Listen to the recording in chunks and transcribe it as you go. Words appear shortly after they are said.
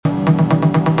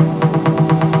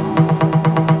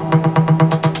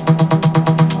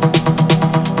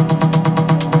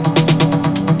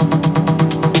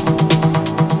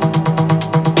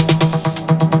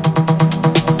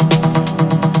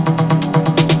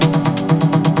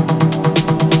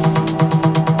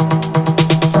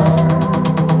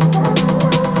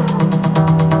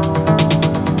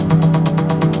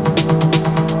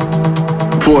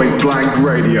Blank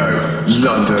Radio,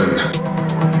 London.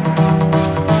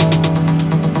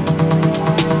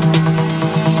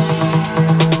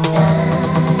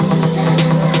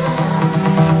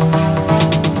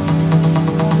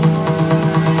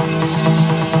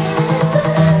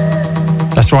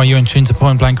 That's right, you're in tune to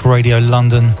Point Blank Radio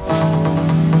London.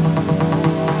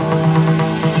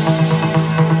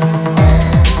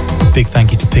 Big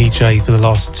thank you to PJ for the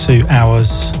last 2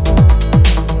 hours.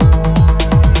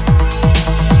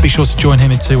 Be sure to join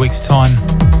him in 2 weeks' time.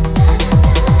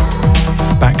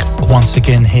 Back once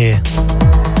again here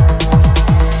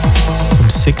from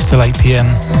 6 till 8 p.m.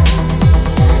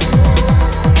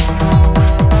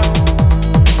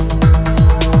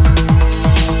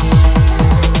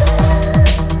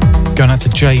 Going out to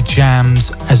J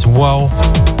Jams as well.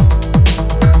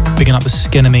 Picking up the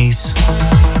Skenemies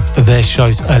for their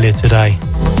shows earlier today.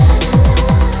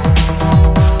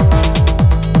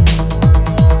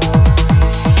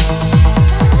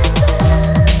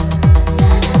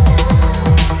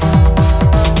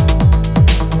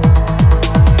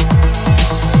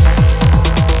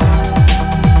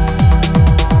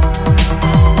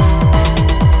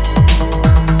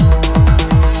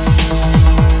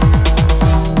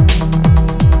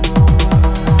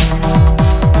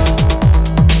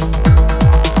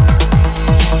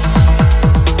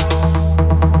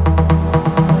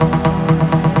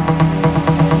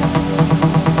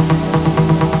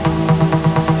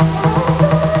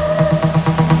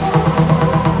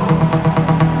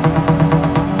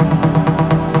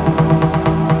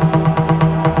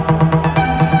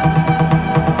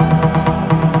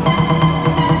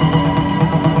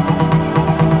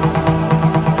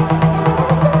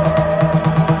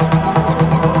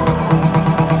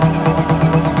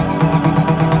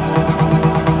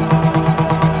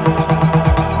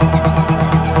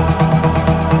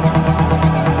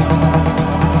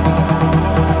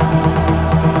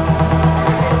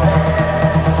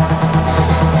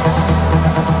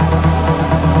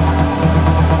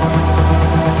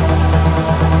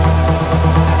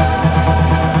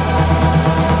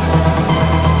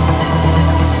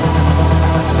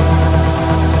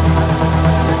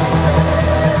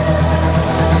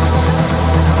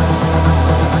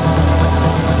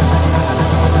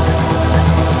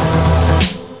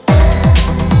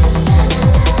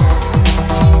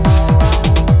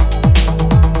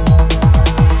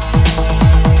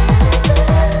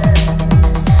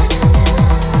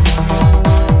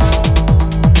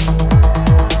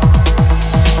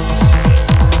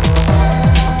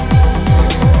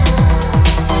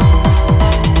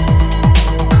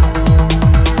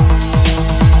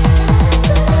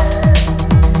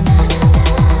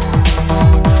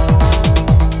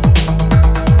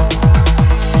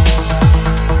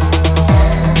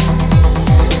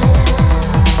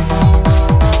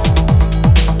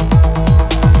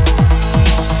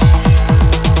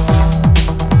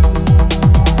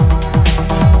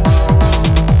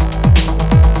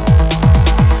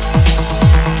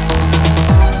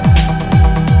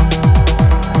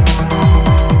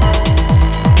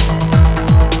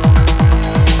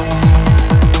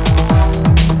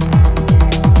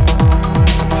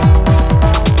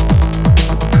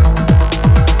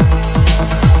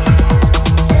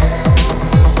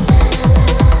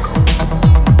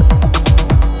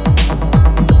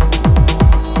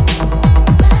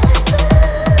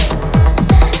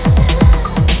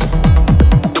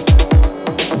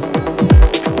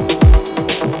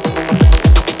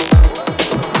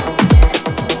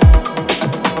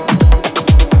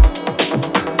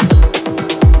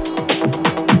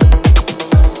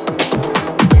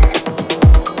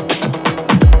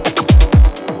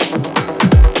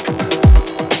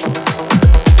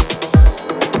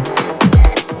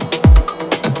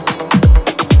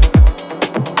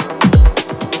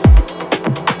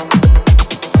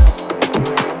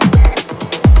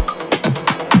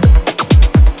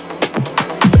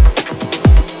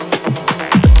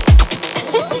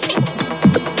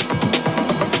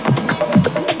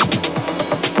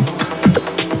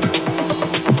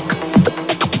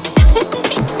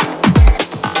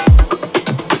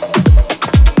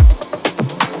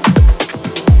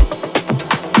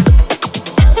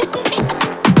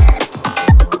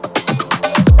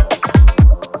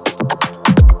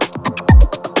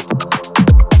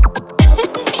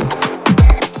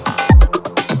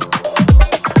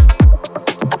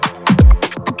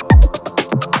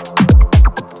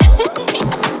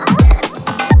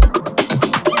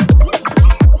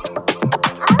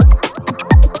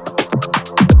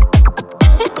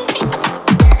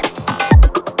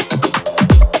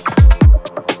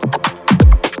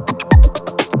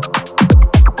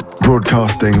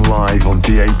 Broadcasting live on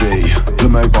DAB, the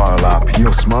mobile app,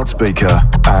 your smart speaker,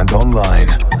 and online.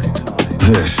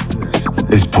 This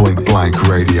is Point Blank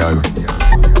Radio.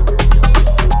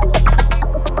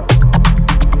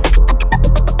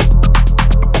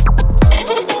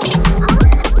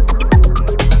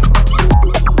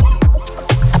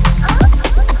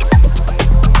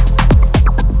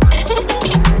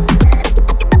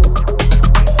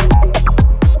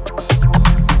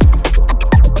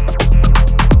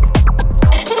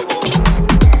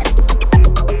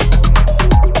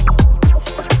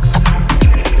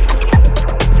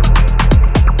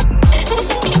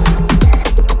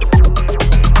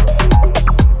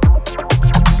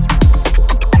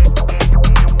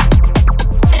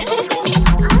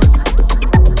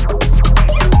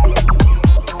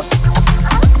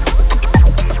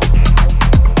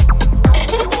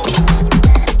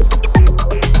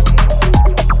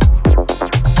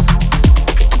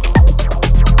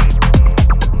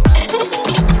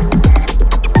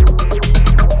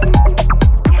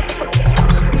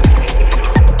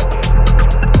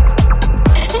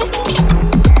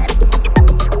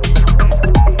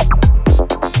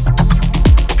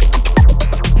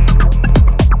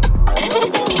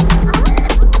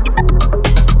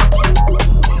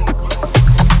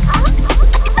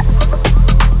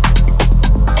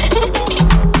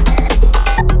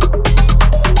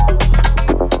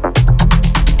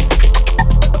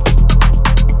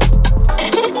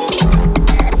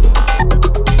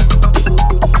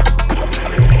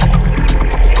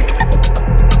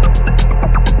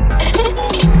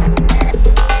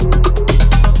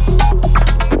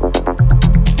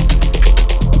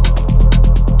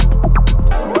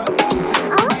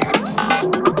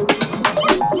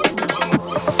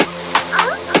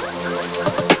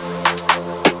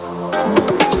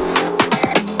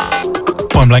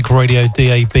 Blank Radio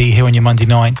DAB here on your Monday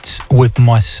night with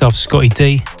myself, Scottie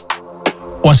D.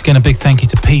 Once again, a big thank you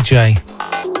to PJ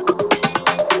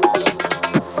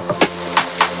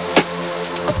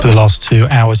for the last 2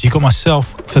 hours. You got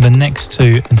myself for the next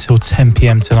 2 until 10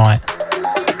 p.m. tonight.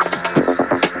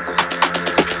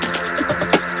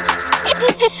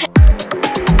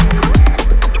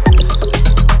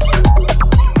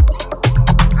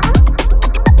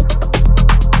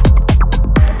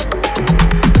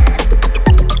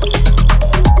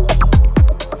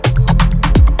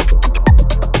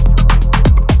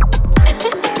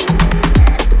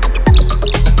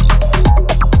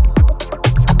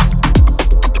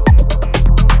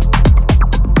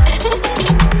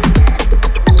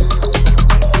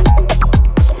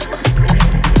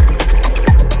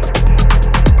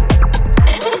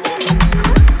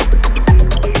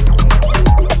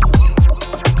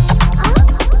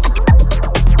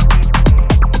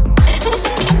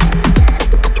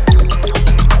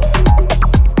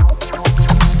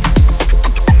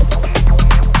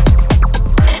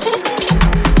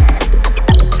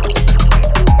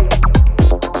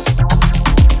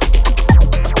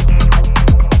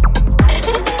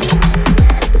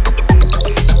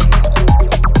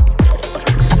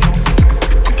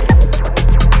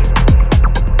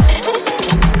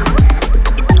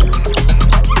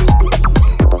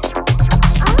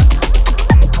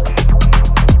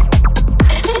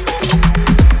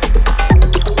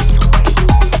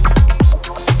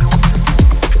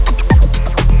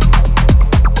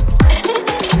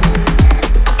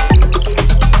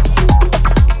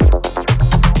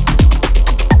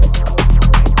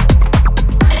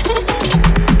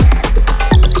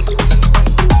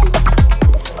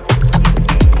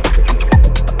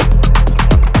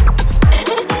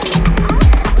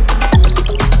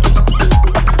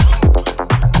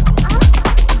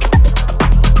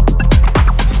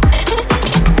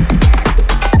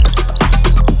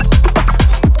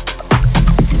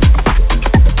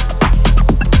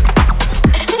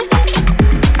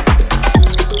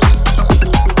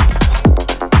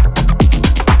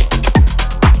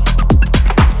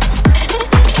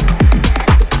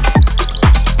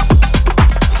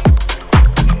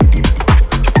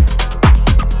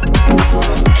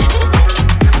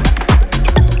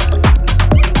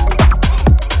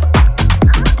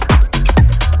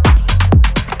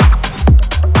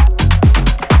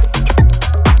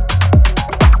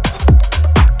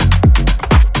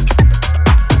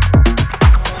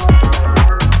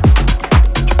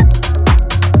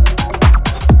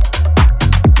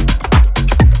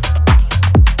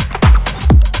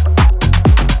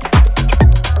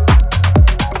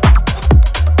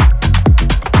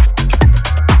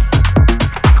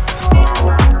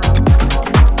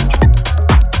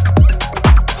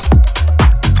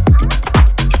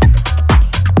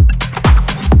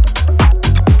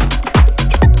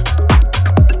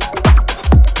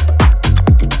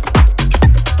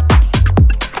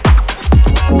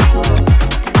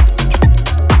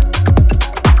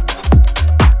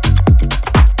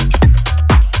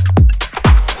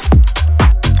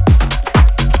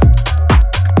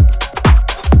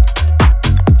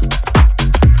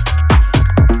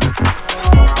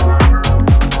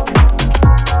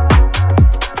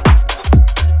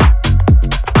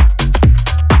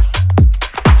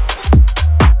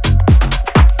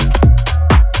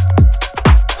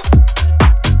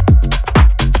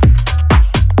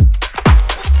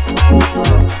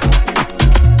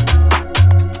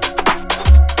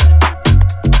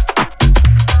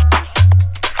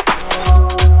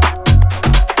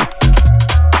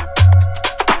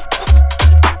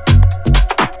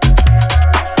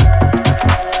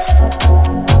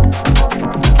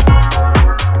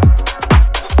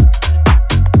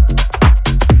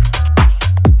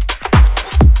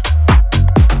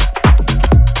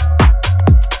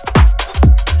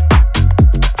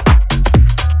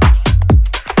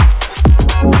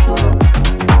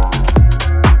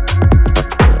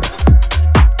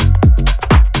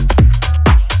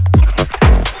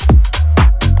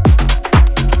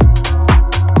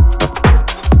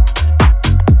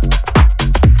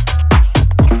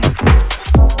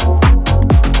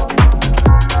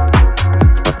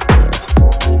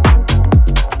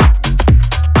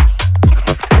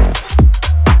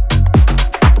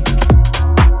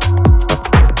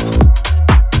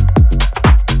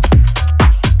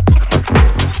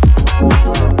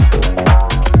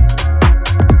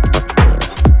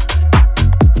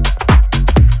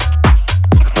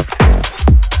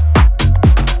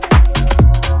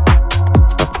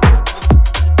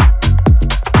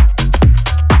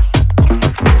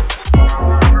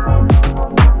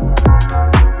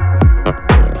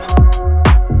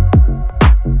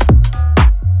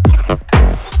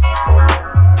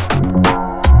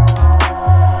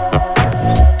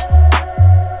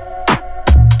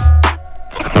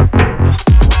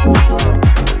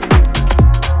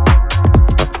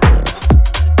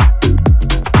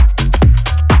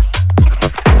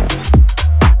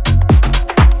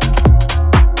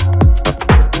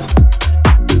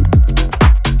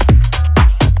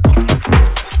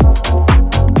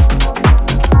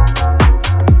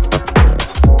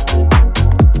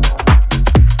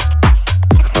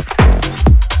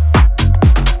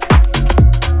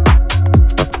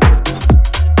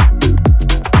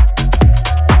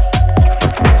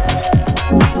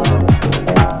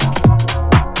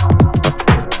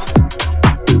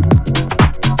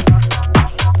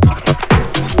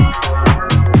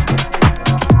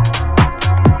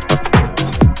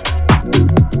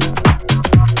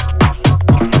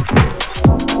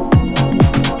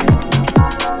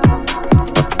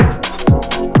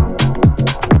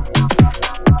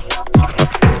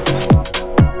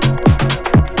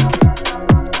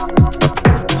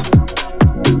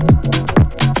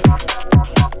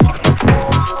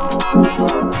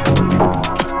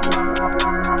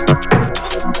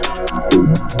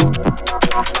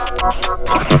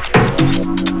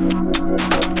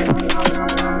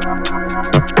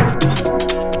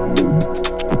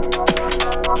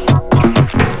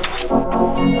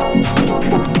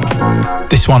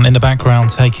 This one in the background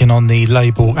taking on the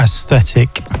label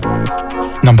Aesthetic,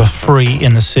 number 3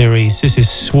 in the series. This is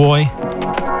Swy,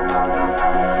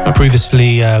 a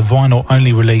previously vinyl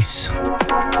only release,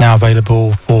 now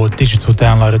available for digital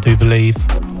download I do believe.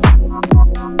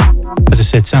 As I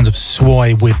said, sounds of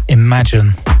Swy with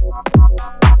Imagine.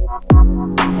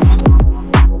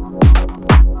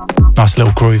 Nice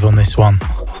little groove on this one.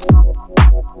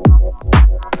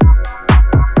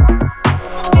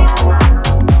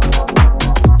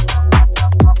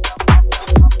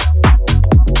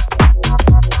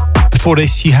 Before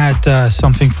this, you had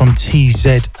something from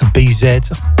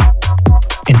TZBZ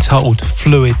entitled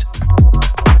Fluid.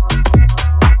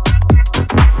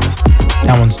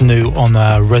 That one's new on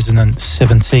Resonance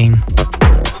 17.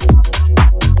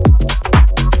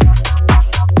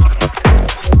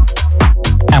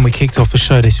 And we kicked off the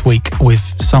show this week with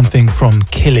something from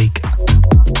Killig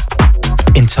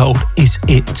entitled Is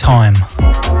It Time?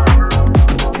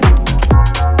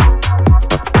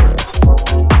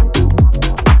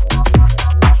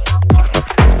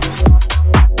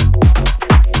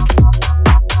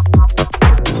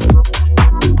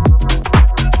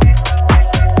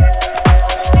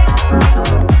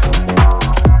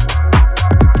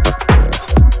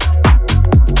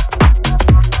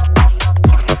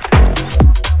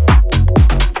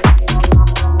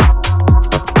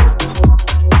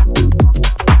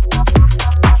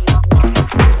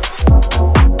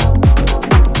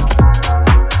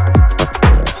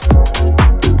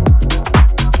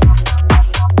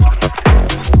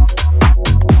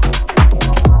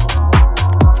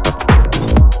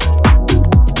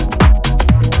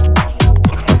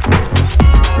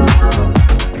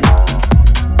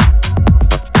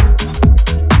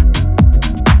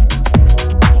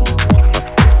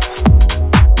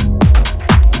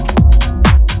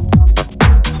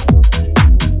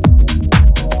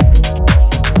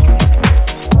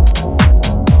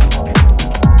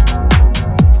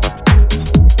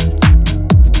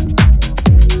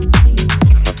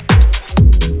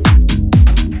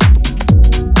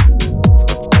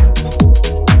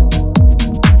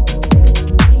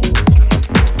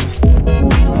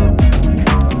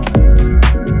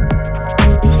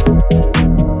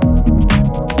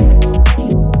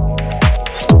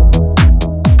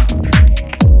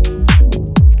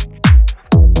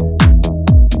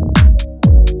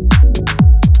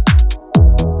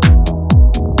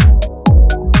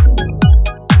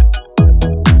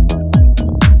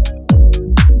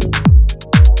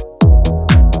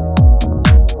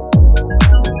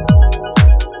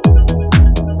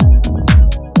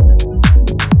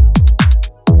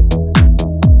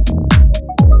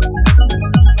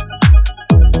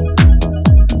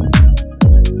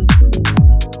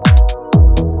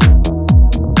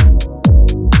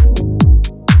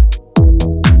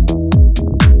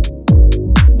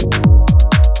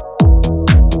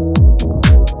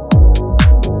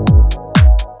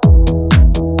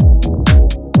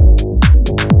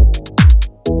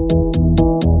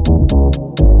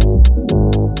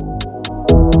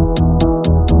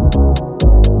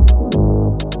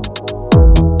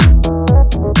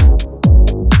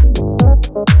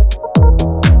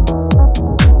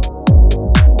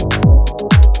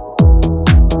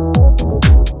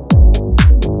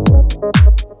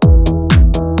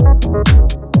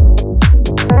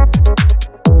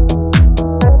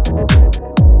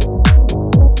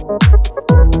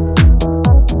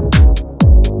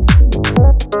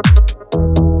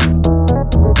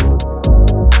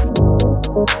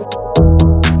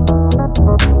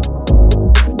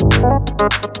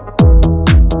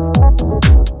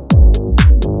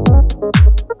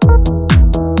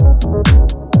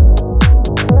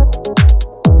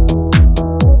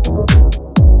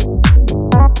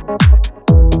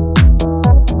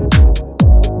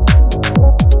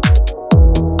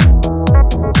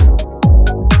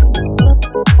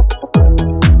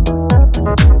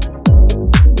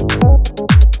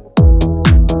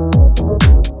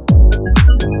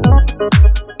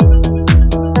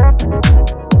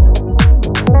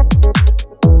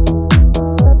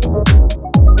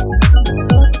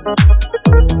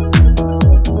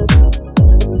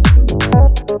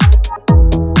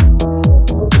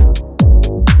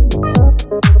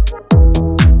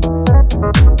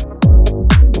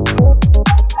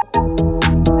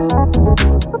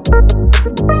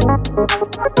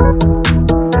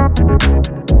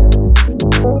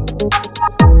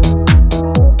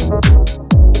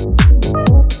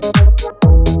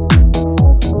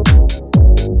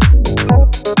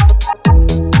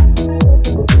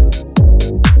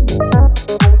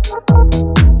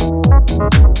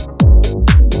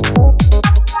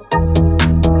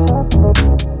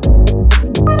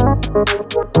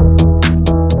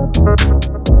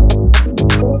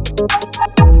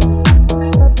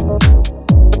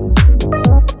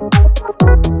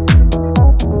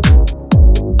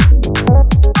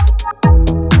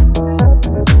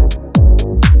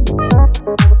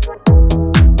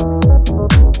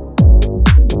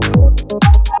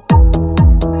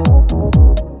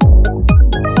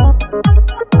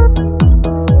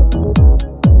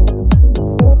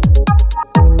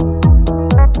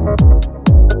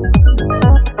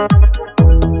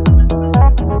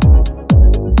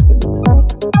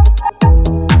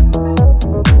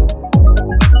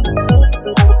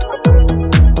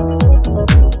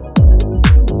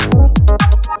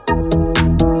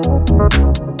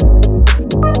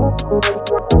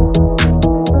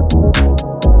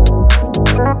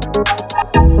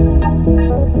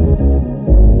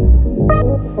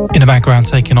 In the background,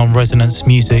 taking on Resonance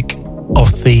music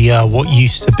off the What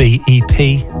Used to Be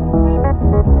EP.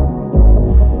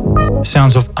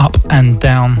 Sounds of Up and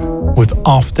Down with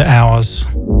After Hours.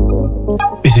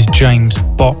 This is James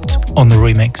Bott on the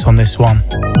remix on this one.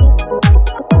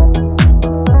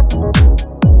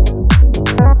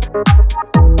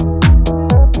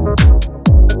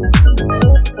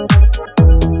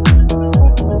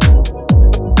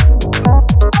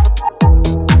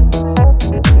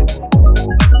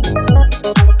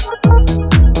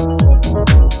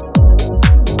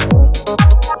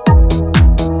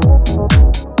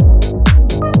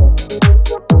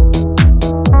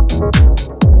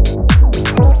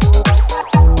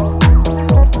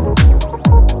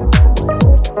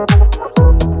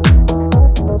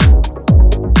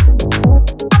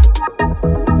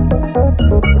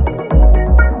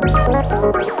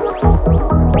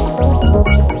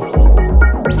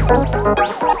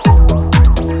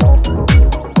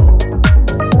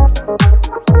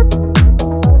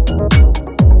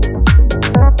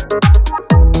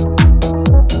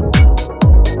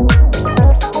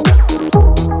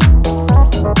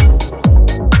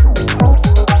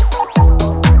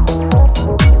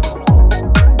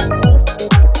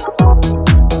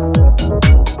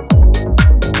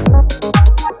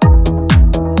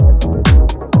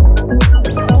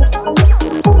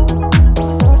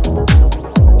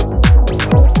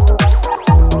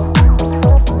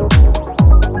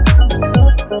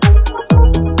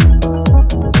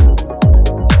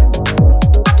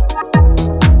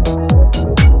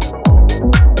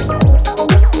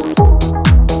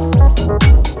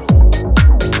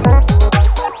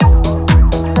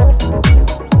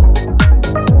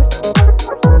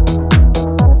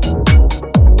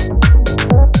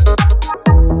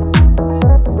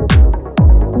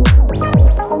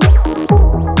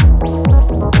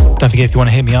 If you want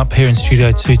to hit me up here in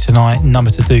Studio 2 tonight,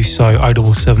 number to do so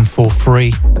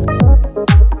 07743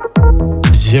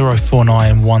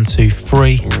 049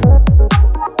 123.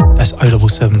 That's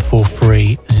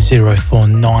 07743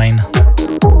 049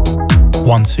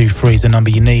 123 is the number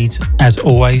you need, as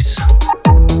always.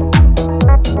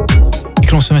 You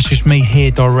can also message me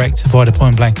here direct via the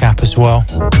Point Blank app as well.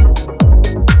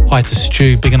 Hi to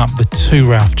Stu, bigging up the 2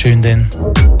 Ralph tuned in.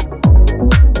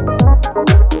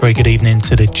 Very good evening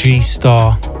to the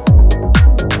G-Star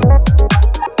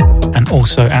and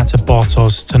also out to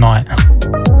Bartos tonight.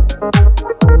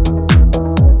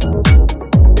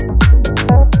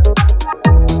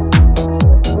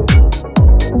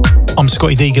 I'm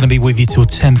Scottie D, going to be with you till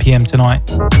 10 PM tonight.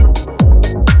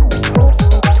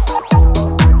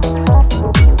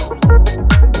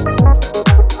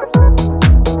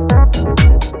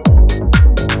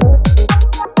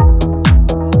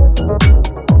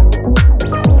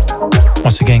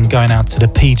 Once again, going out to the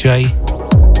PJ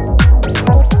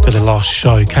for the last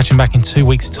show. Catching back in 2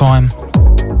 weeks' time.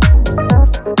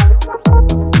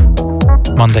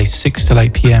 Monday 6 till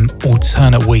 8 PM,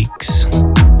 alternate weeks.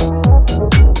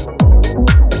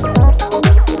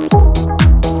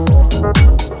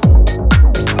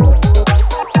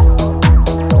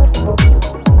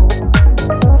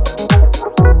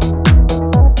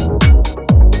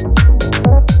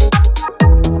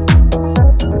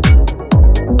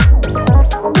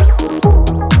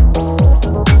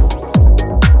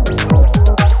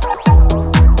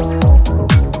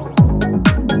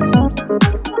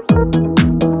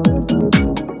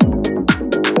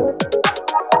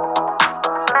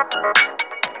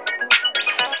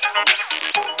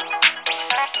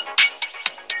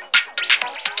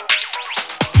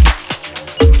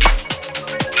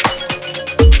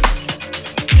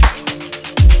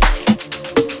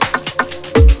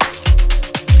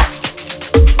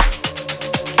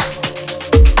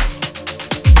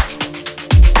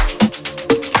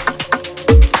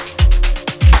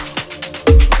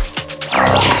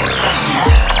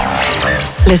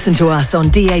 Listen to us on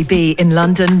DAB in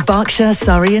London, Berkshire,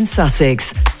 Surrey and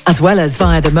Sussex, as well as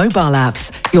via the mobile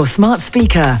apps, your smart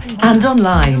speaker and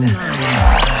online.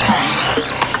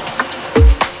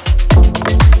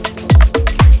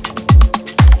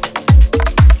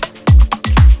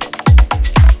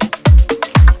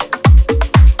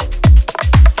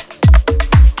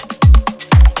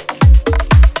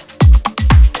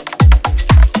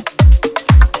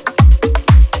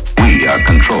 We are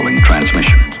controlling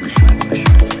transmission.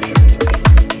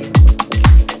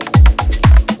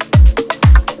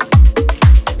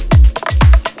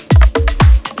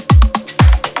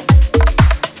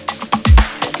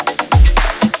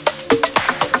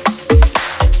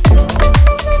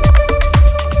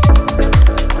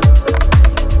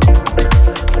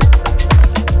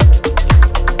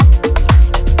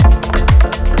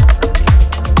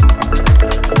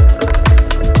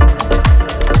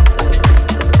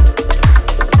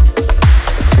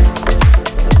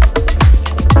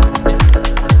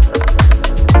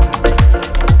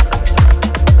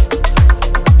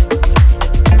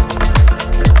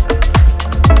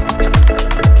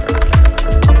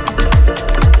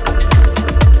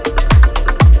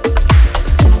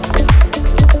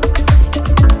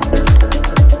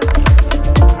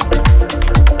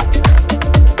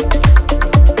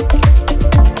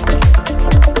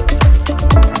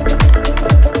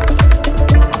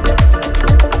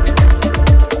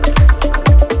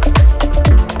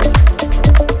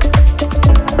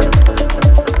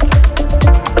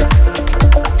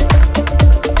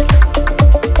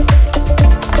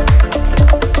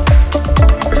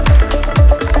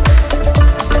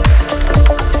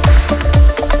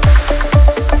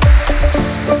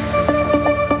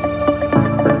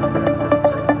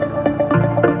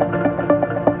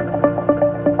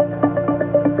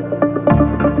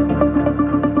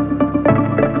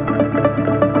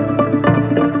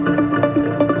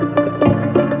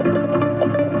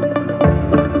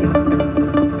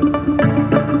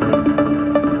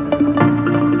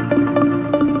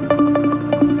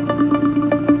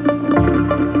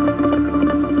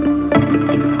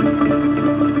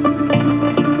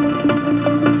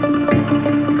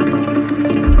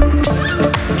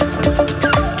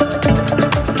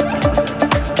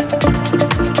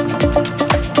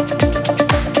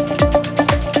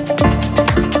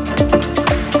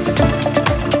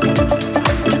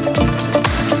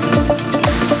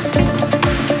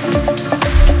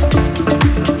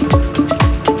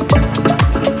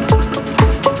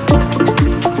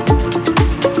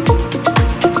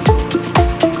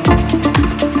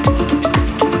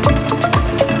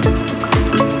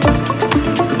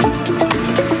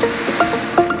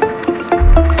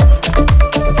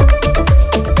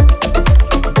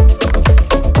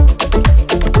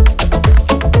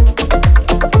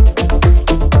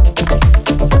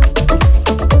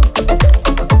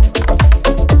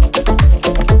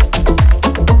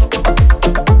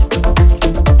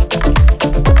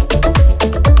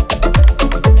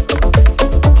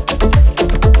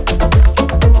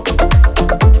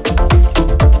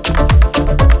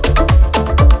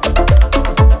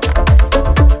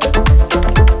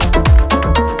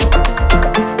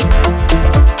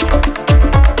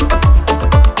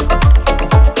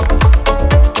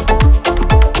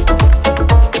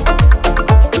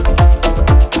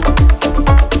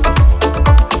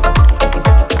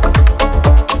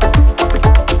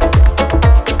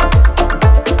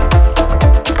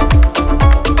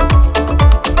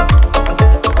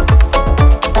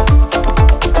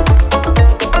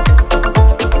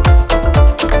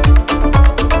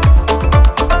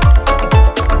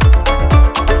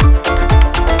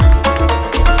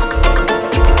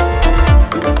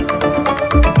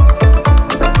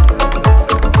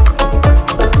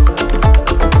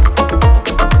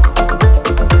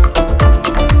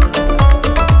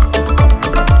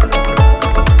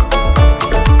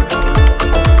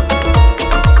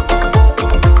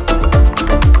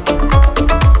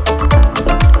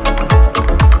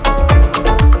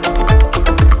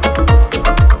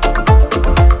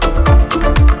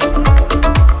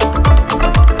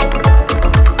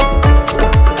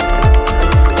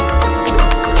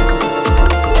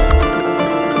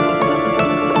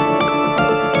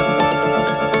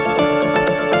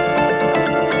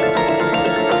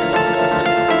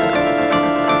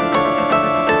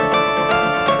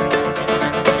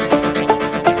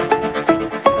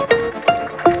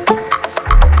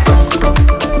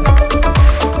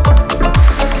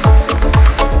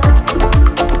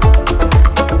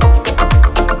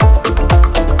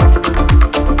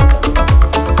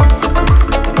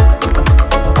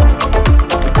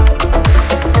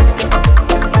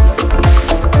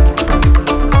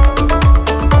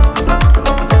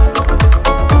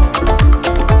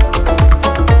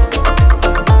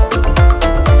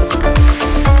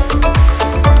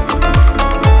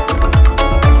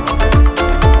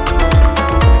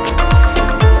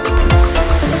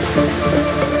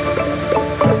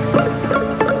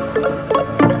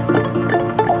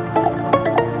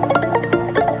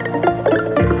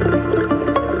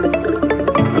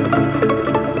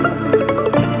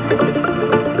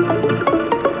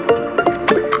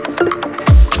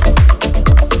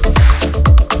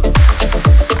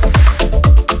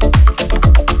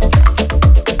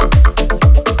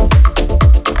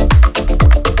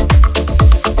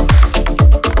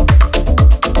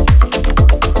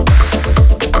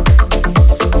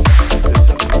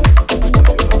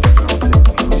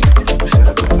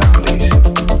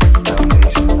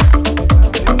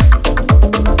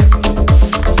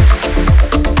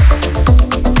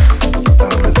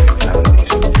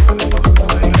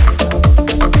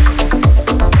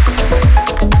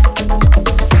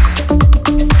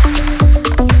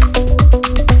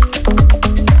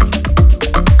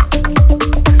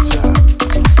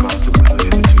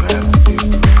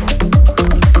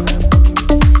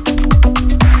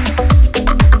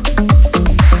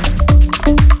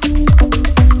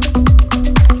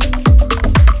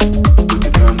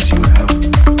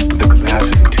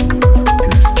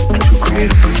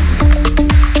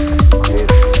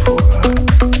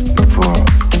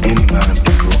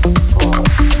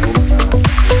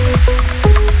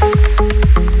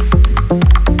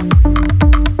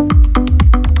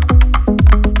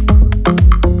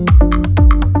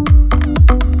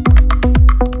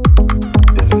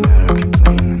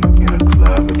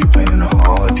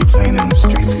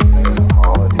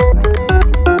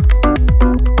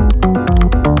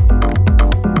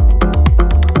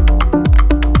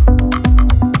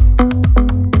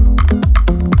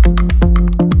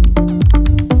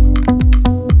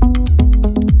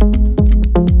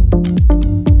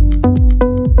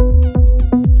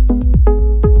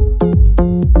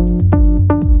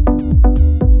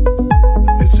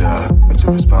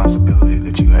 responsibility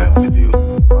that you have to do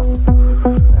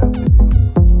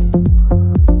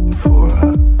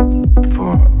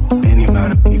for any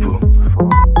amount of people.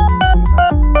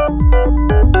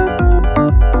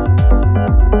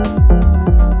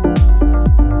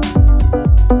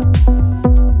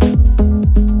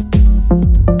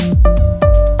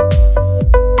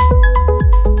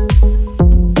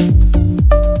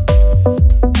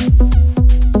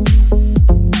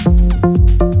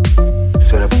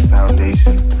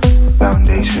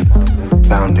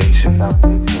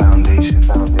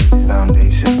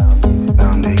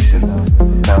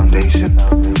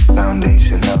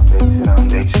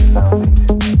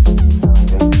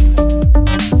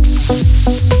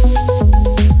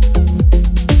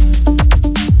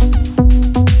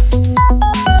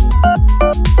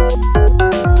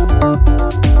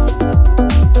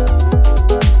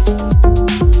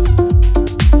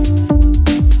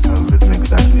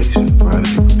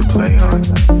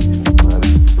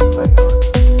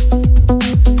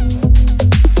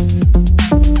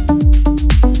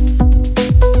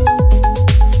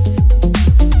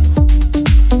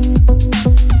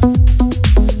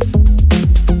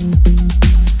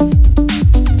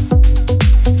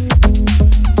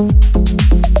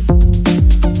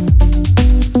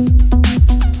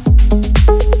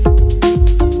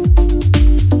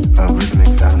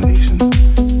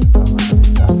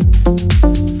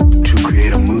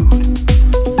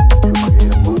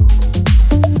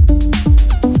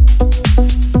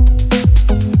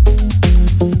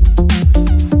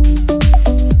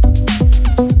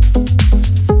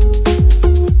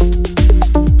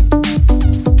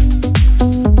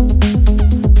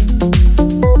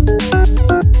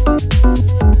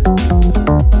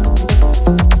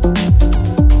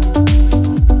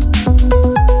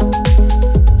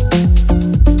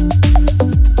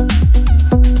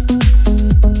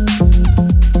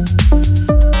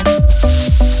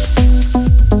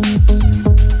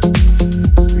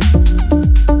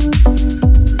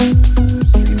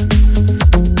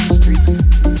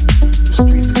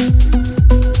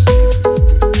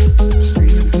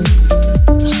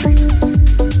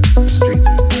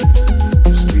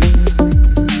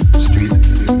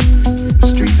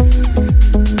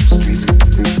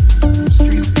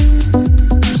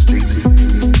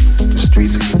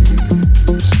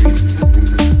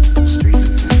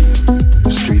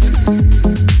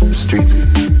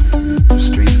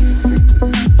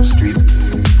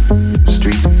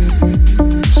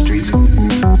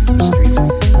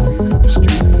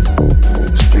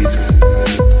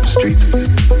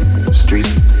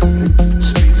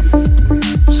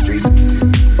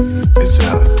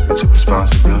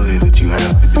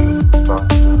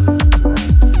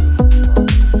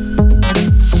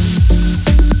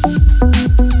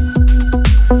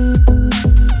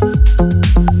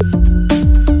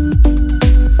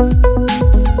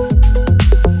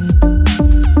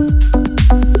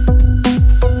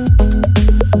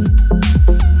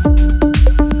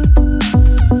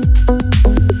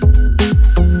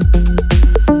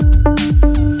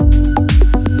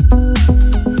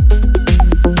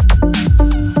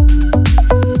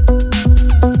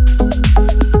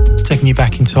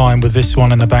 With this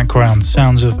one in the background,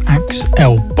 sounds of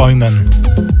Axel Bowman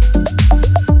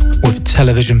with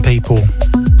Television People.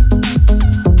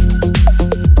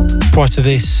 Prior to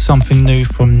this, something new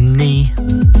from Knee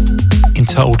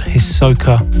entitled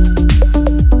Hisoka,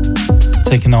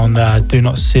 taking on Do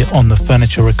Not Sit on the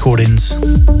Furniture recordings.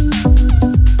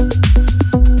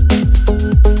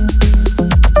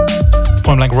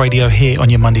 Point Blank Radio here on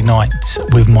your Monday night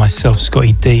with myself,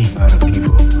 Scottie D.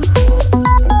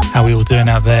 How are we all doing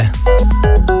out there?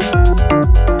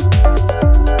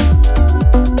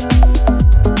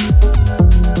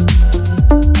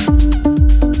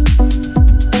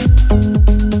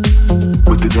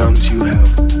 With the drums you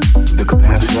have the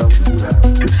capacity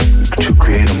to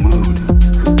create a mood.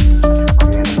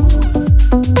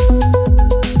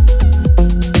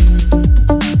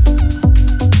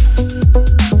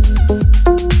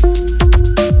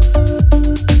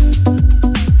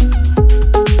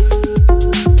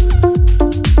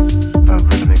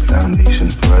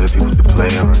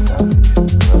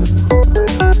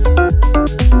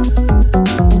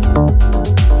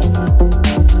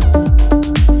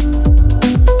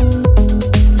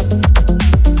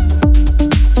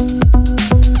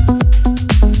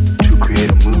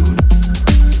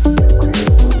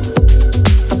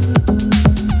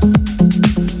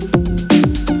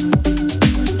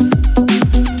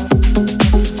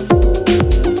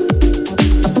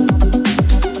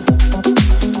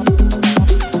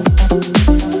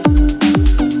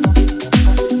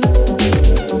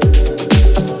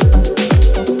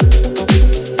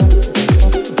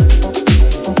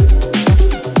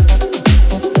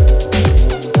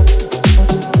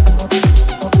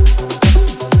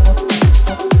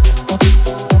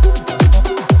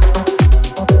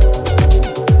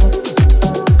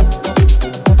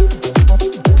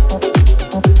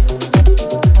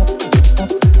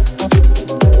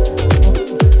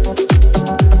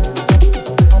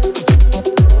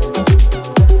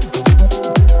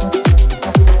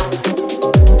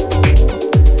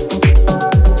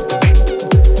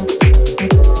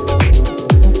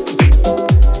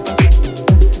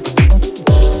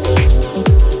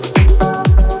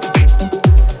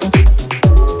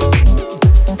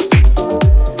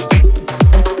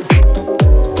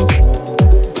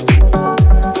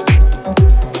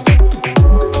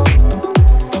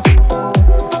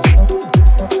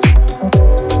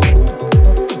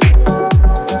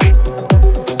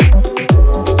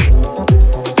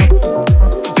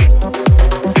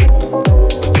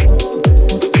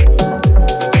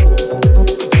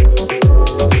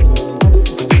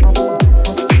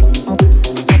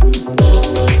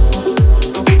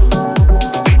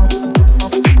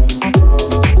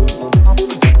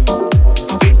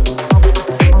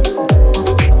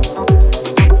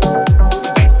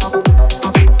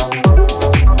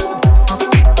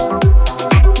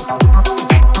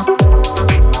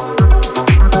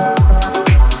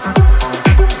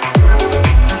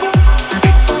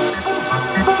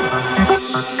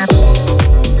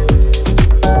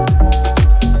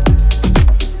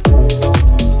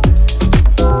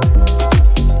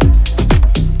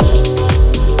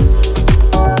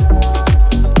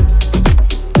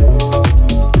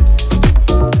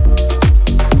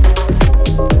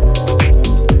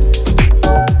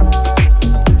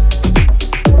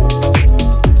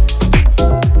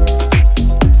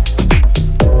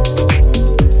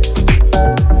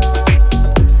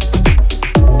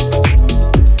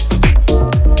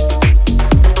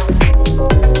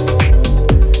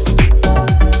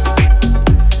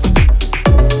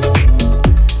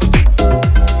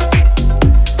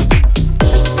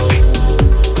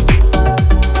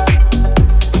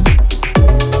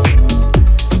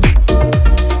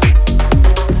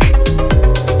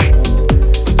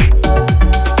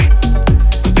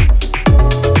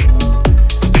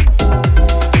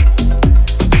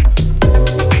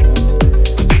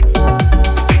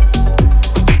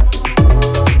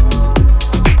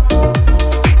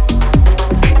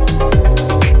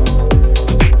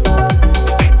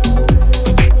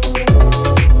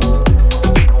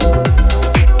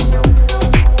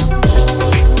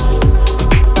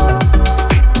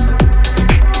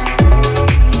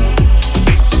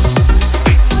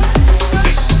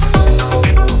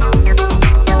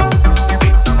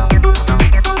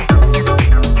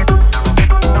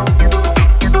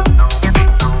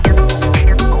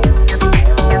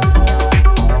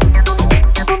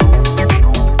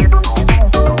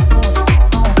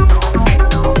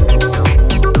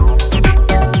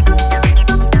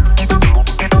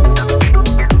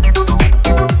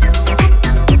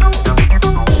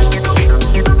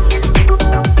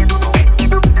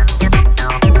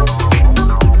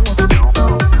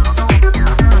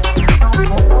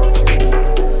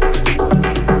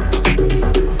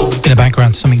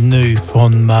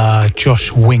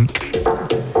 Josh Wink.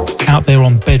 Out there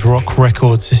on Bedrock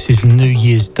Records, this is New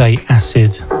Year's Day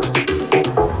Acid.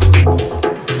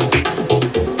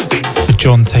 The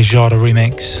John Tejada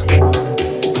remix.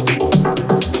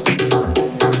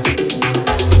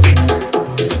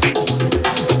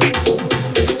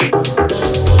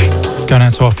 Going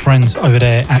out to our friends over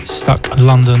there at Stuck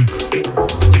London,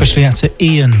 especially out to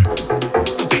Ian,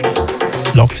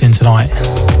 locked in tonight.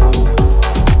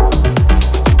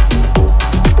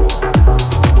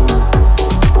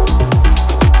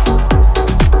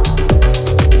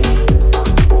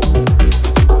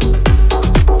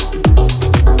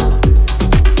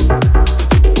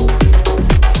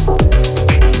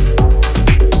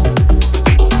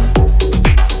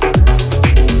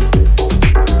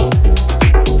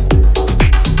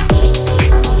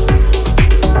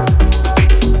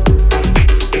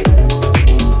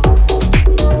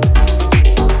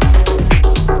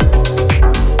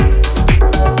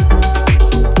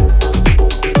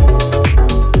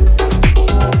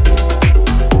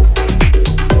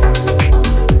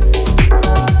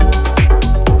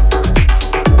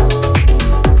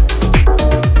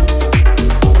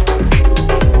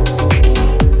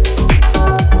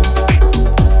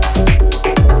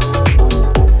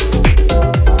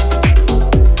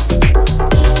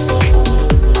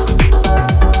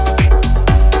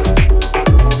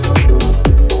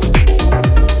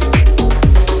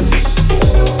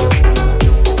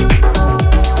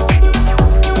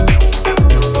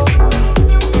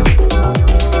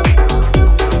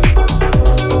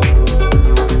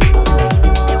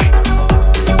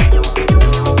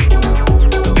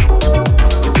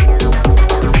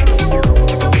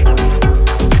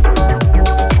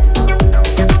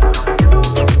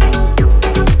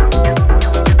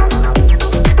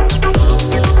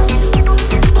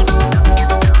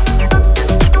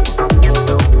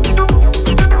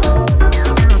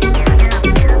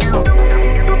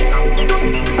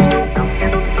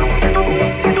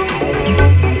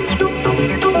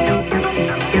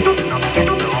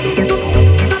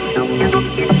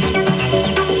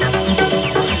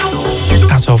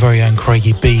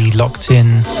 Craigie B locked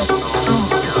in.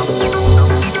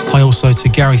 Hi also to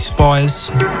Gary Spires,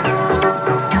 who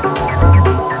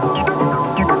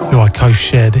I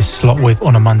co-share this slot with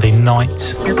on a Monday night.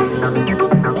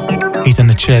 He's in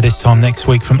the chair this time next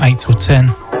week from 8 till 10.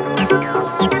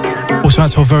 Also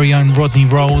out to our very own Rodney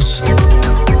Rolls.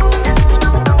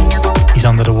 He's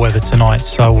under the weather tonight,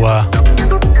 so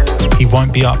he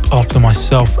won't be up after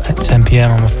myself at 10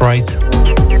 PM, I'm afraid.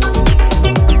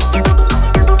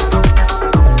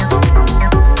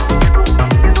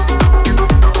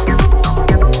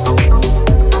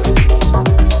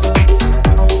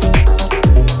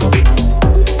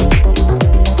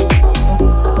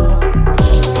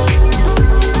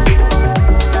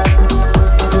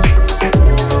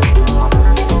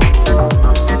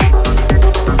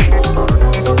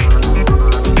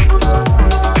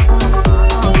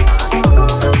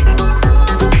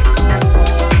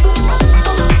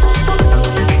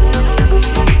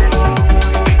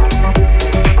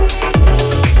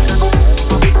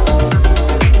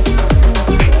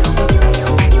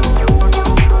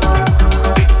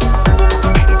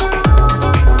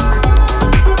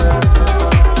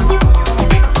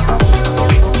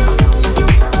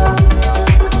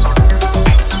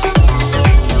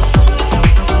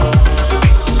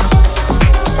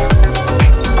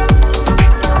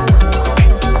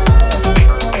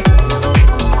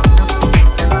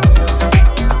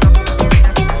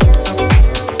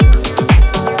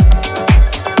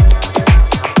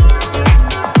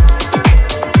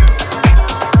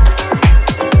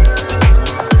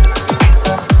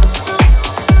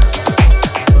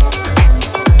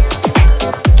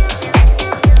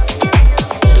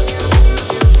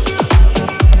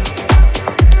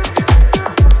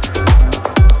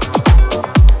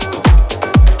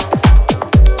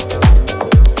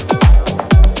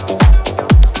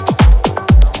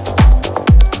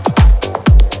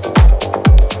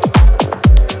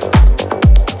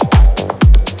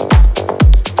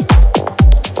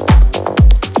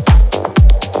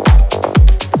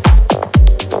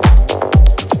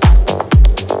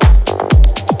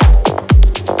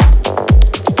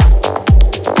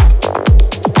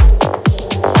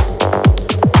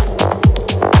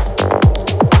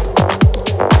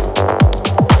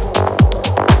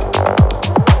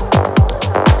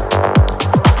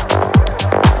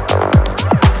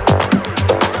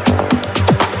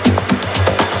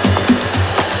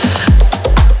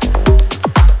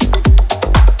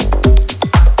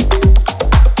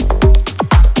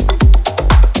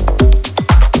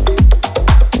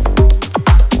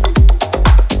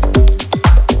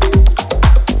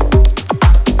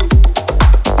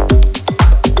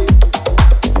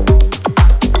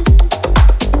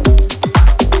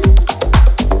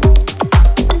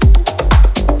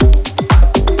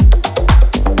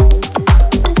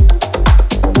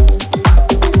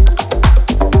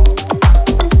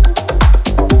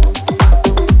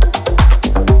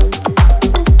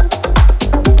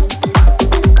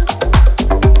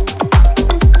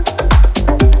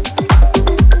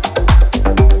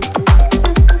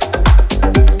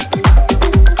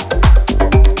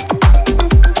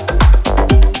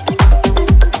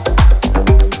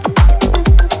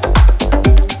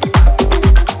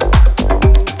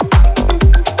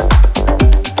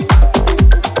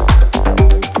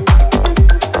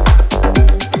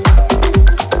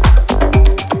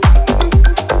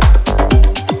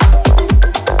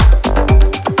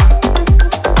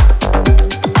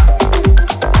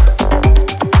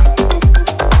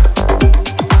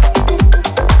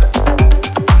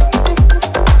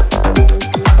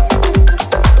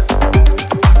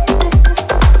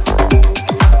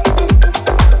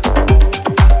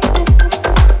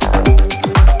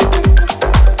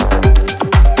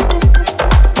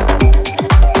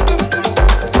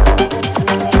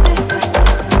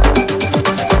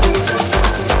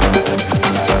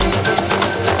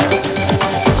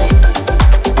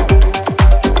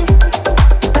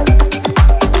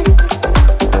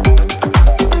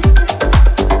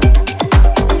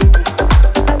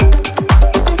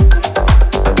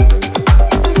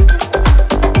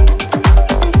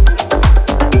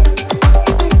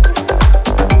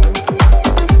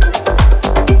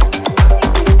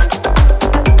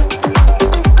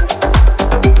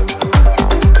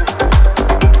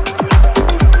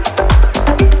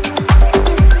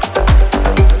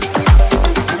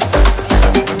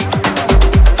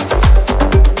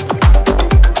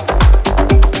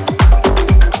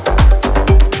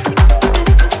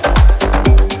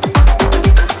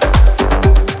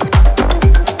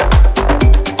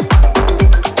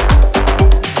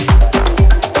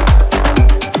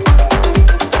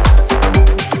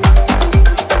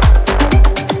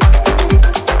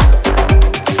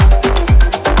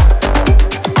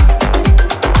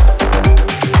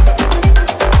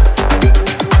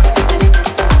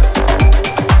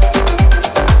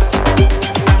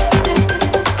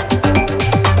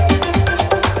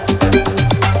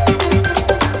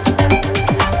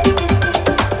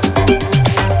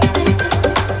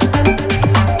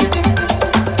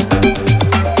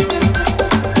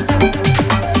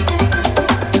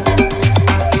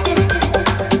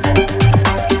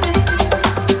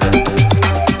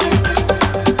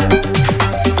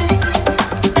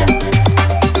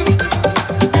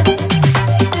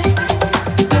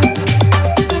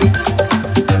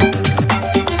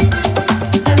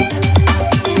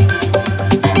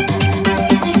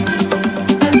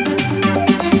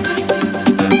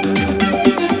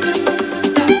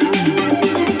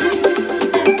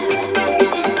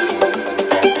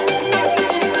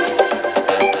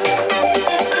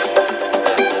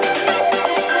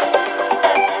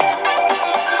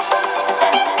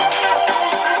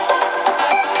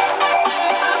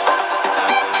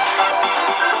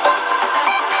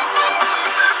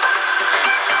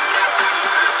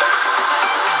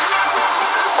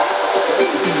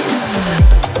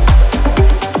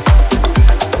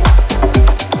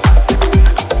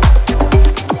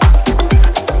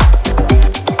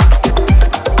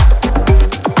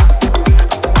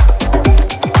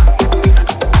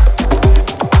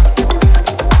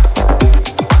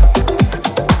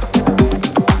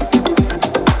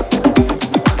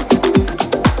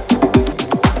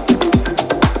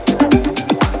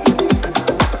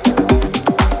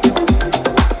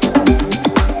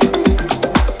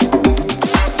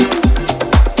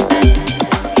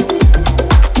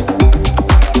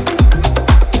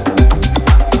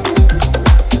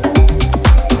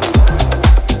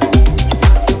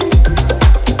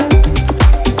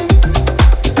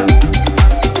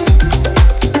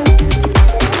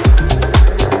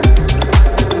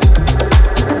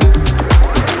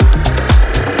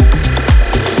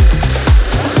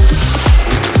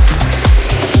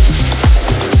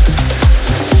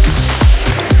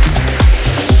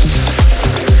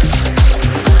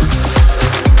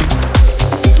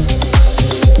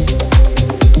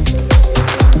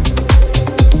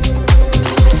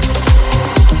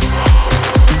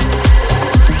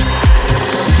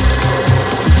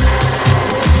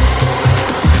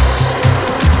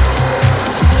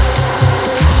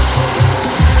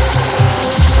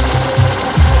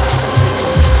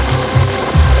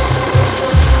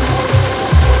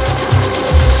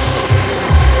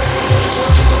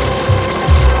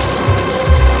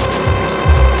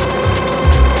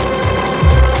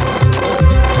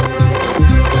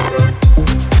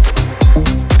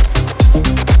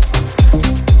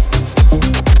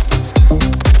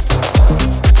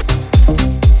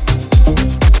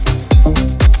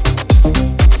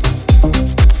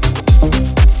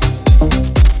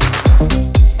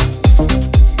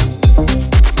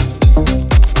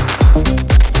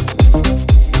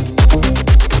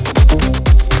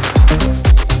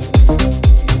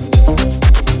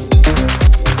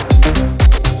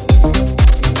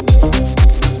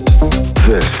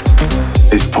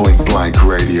 is Point Blank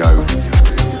Radio.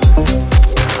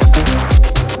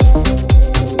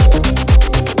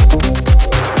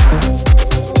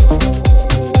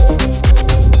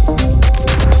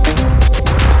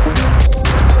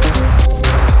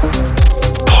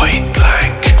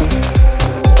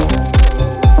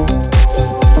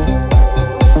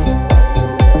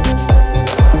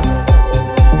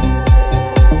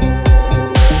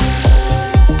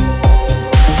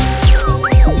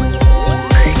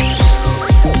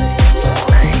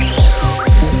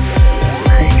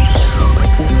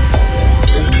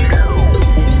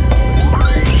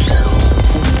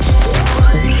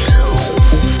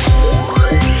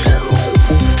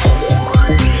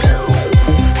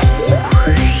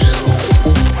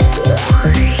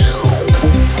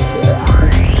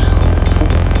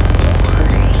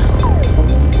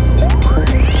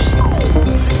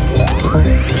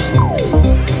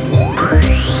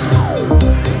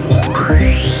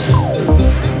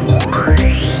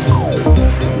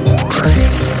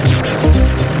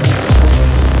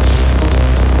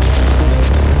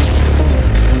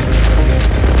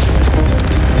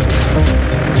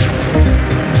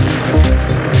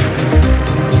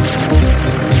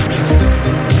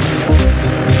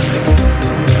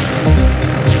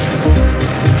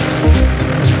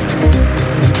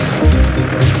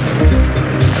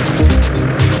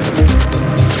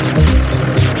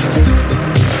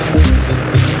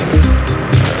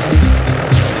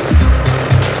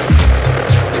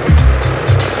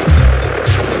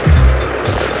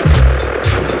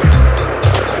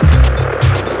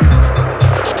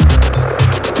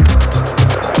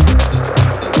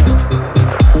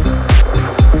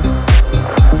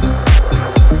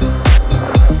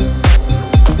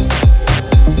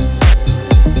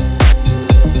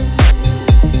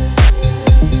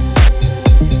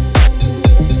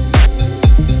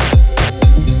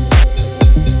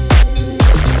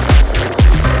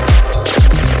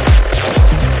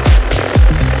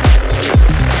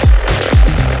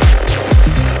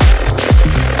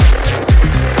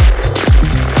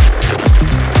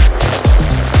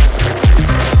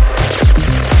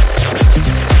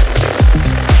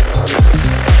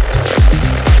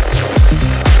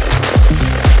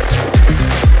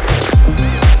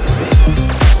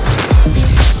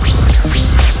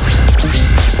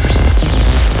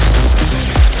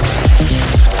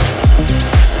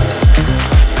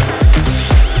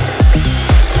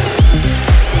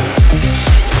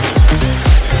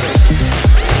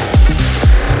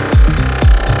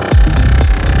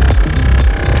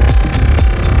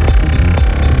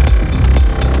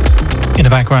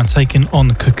 Background taken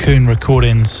on Cocoon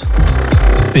Recordings.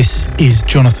 This is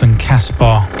Jonathan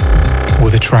Kaspar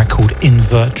with a track called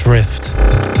Invert Drift.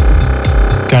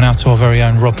 Going out to our very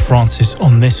own Rob Francis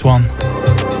on this one,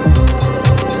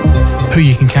 who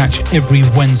you can catch every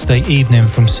Wednesday evening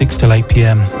from 6 till 8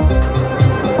 p.m.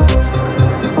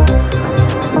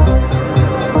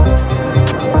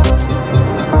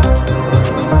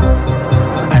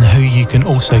 And who you can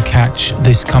also catch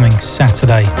this coming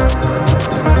Saturday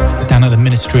down at the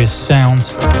Ministry of Sound,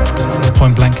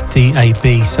 Point Blank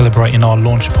DAB, celebrating our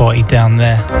launch party down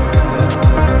there,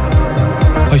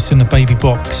 hosting the Baby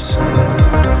Box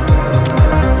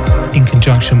in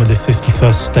conjunction with the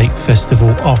 51st State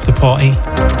Festival after party.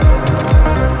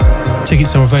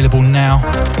 Tickets are available now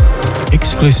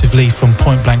exclusively from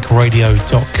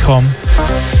pointblankradio.com.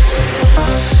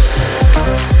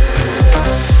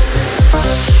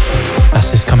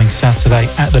 That's this coming Saturday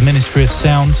at the Ministry of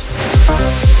Sound,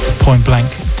 Point Blank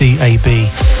DAB,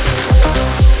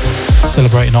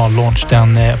 celebrating our launch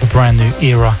down there of a brand new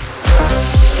era.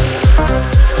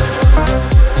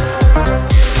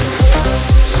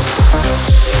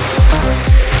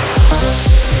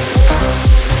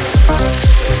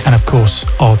 And of course,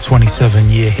 our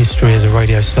 27-year history as a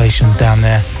radio station down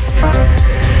there.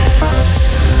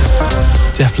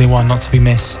 Definitely one not to be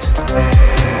missed.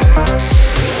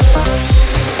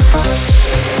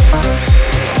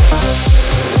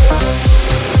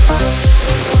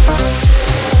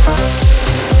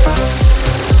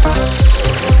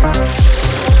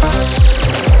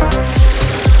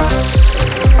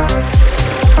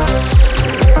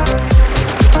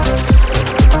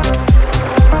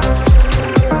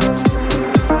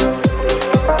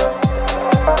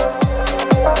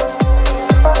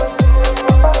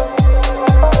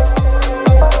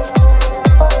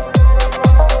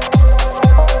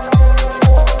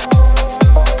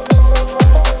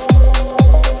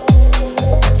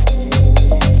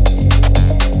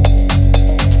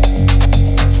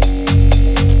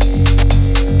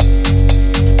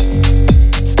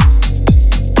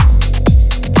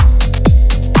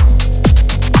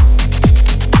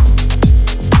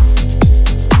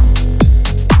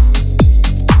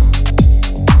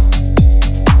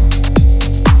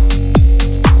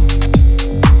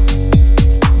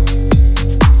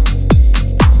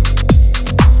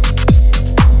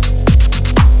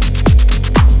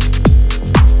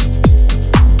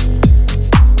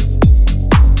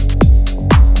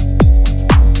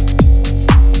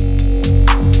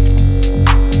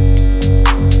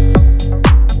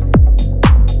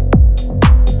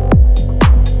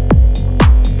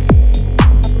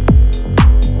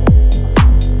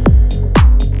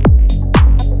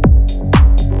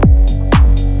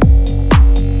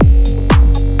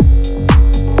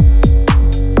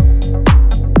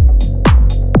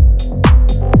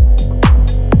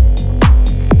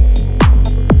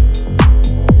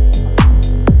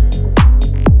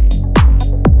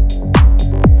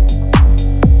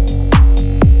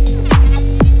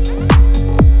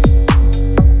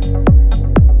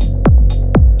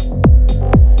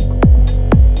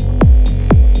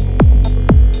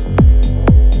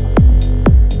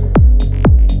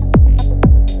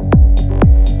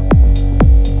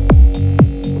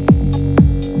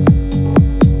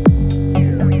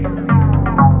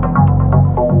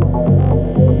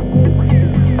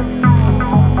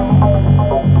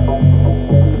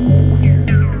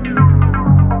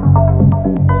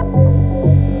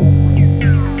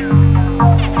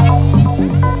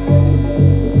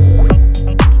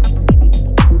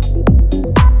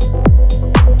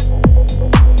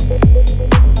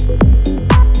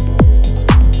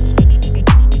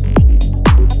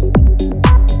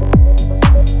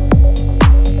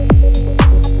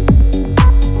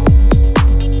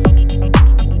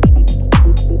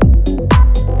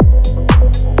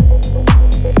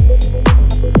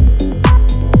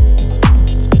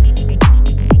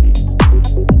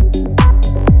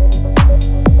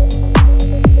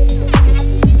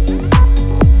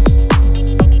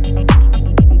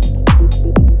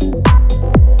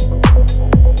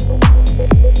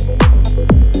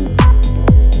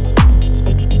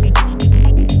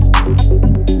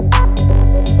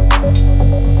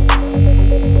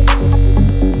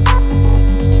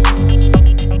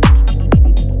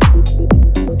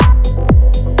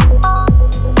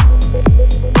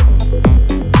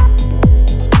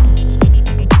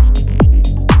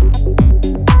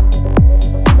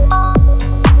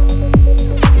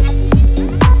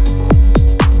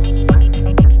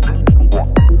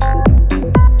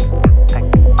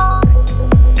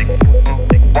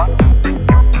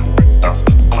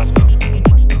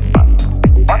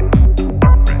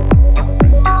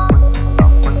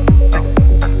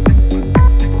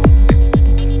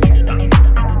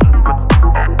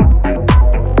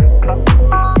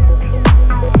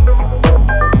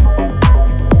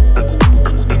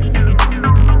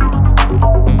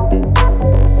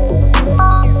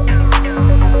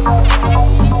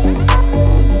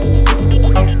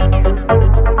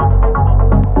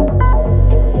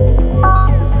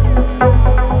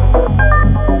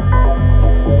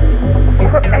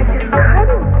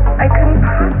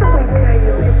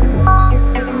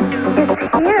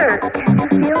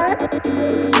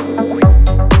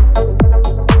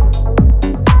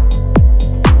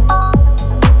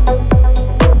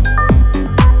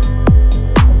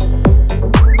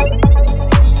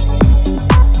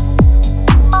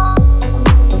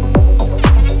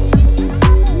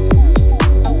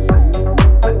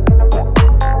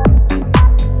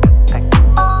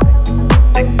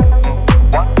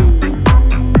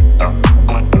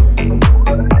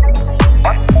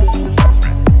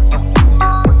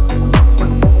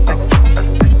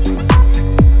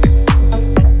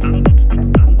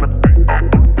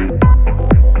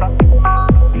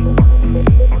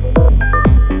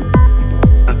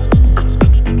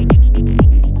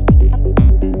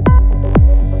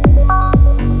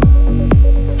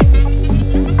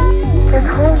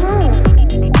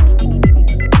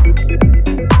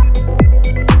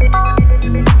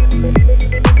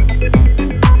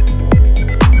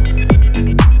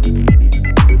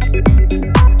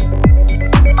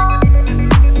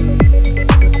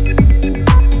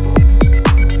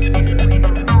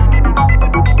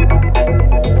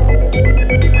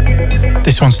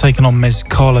 taken on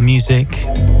Mezcala music.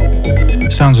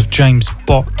 Sounds of James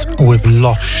Bott with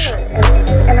Losh.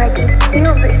 And I can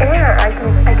feel the air. I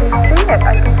can see it.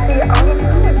 I can see all of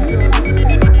it.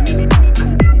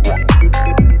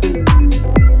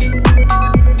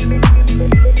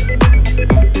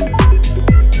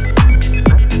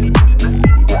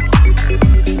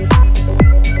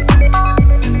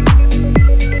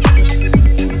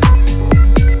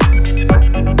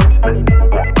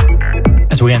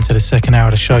 As we enter the second hour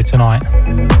of the show tonight,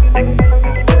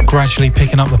 gradually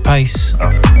picking up the pace.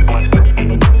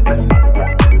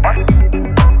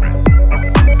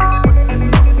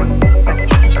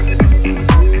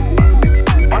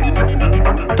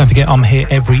 Don't forget, I'm here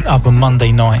every other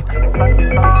Monday night,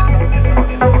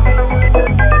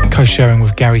 co-sharing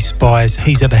with Gary Spires.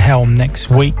 He's at the helm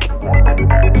next week.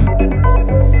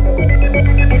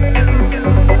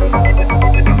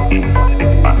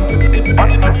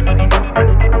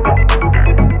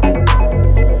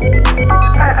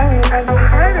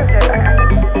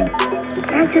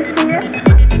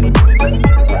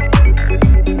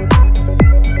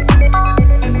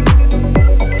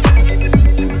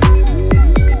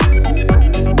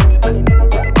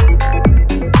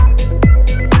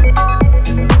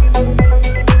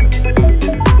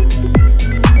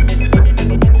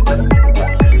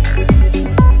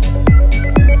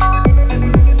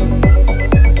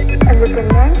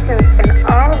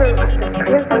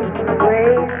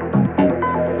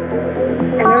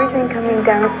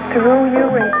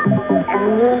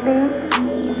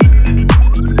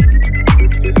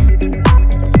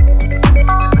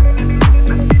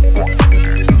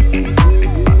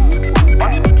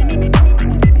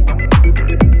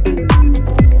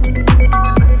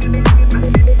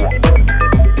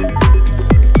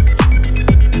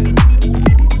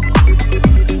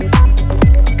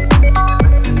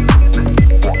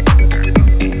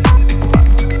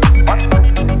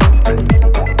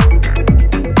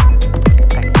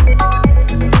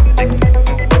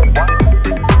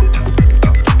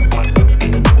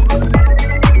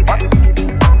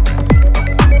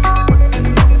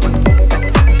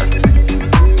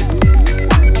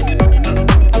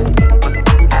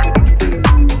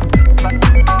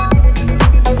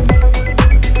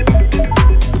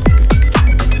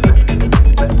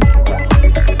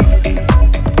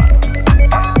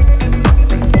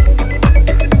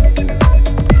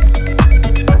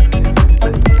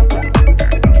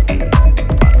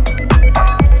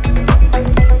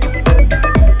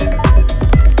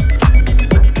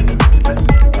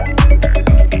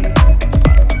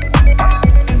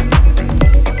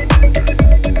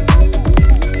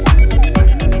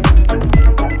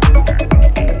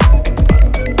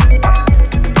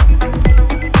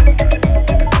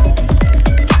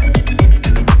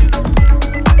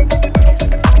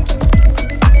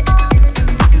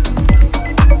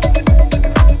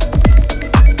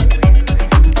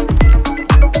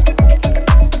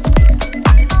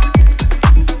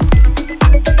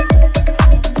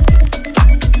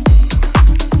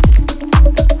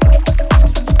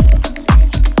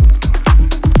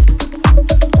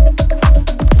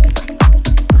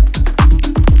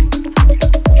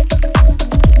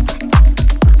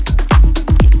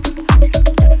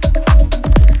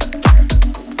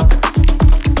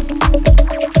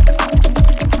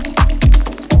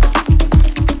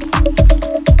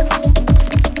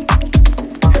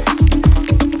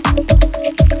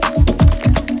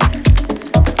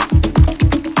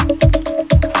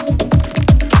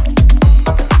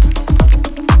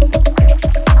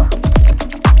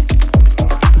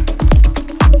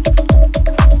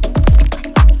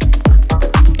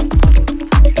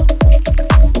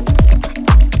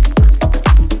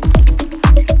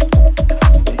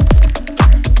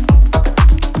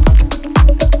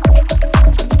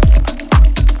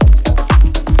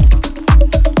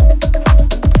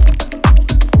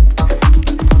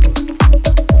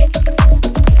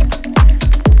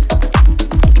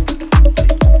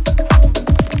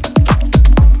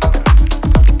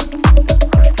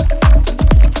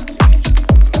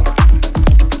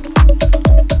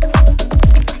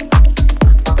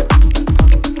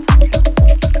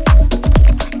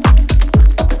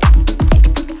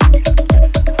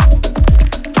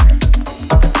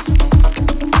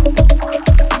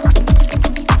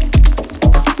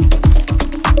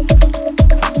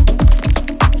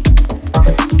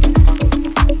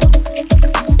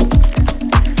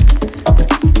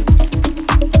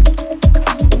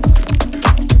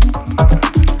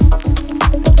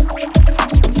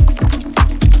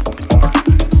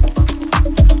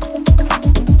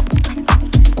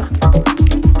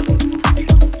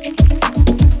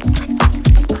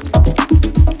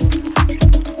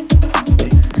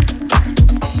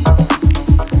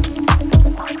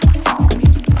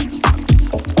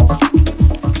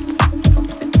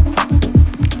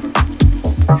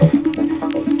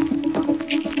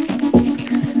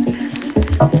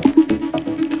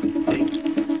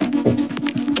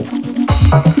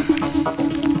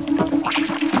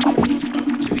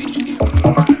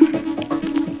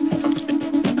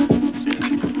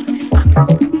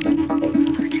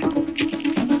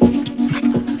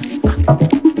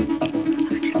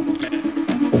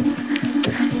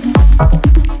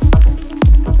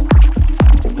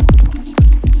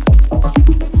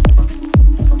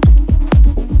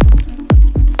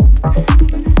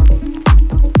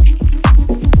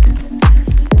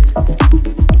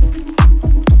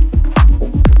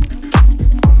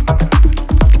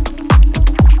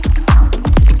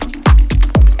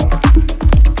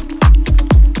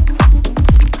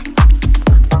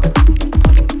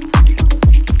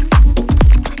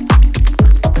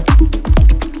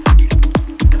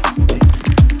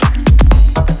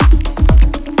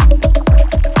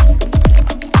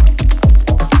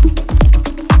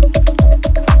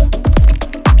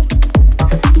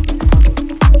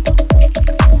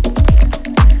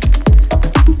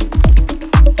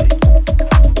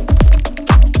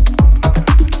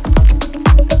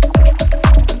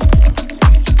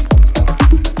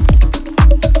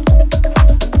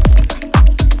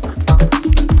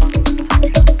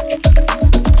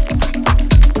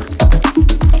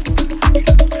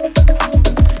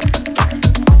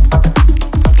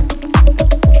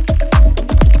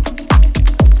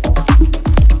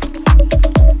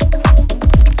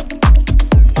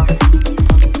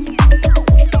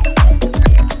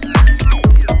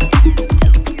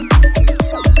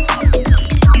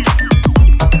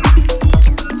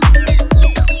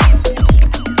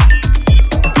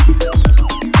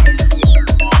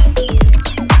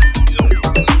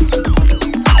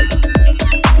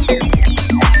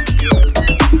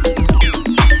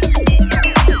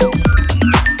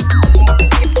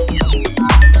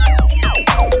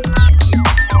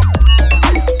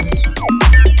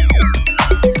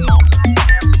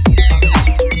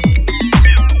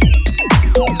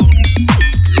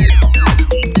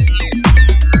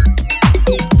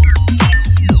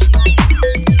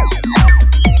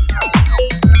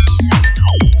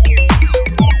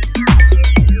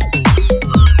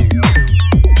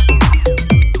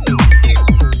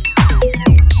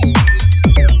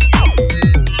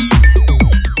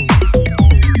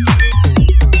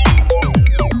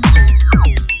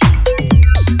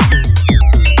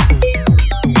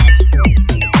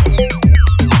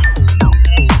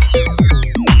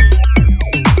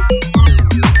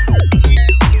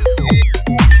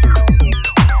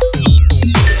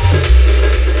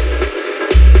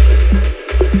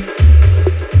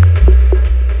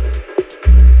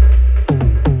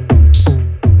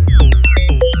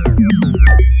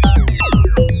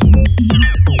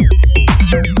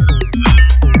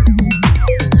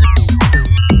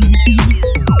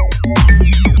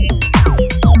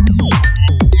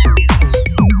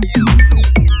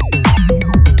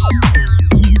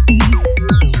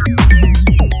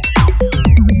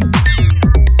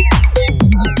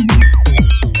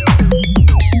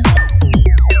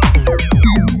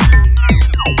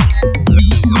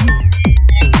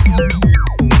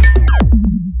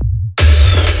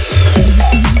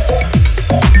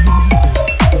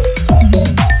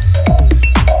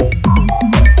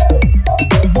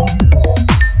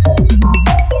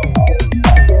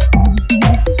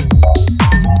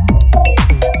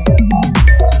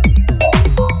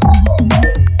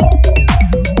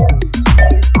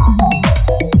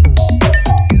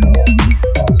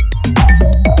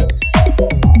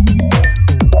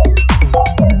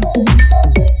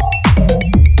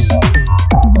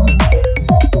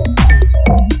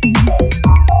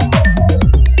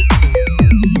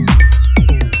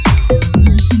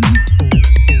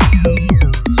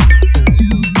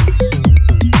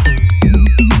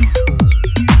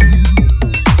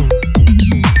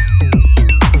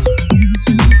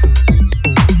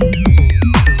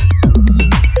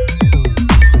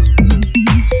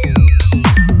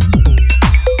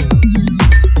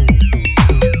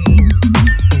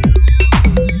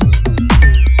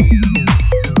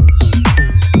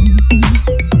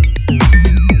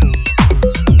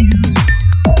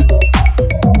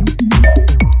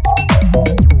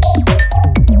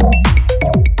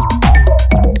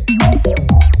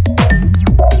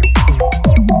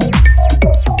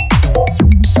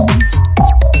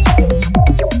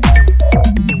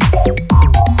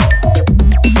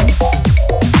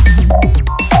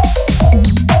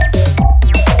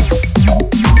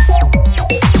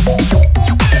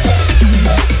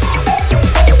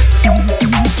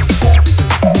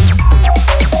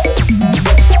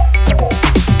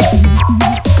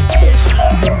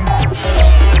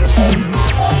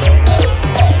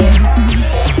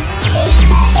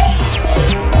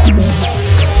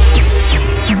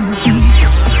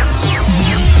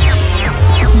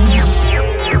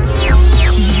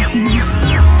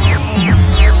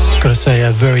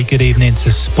 good evening to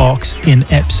Sparks in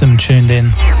Epsom tuned in.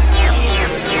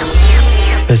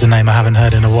 There's a name I haven't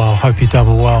heard in a while. Hope you're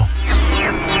double well.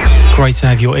 Great to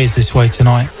have your ears this way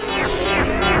tonight.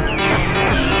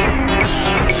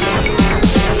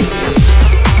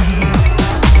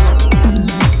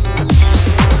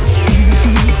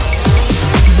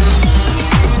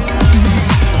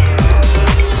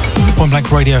 Point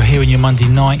Blank Radio here on your Monday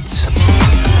night.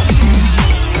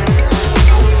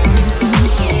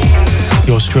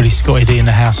 Yours truly, Scottie D, in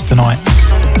the house tonight.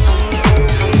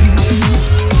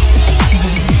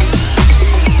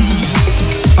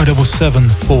 Oh,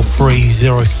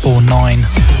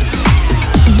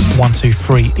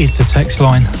 077-43049-123 is the text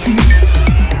line.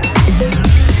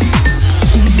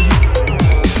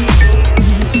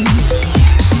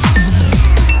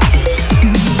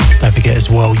 Don't forget as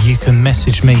well, you can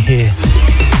message me here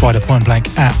by the Point Blank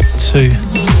app too.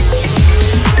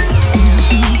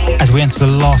 As we enter the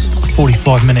last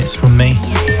 45 minutes from me.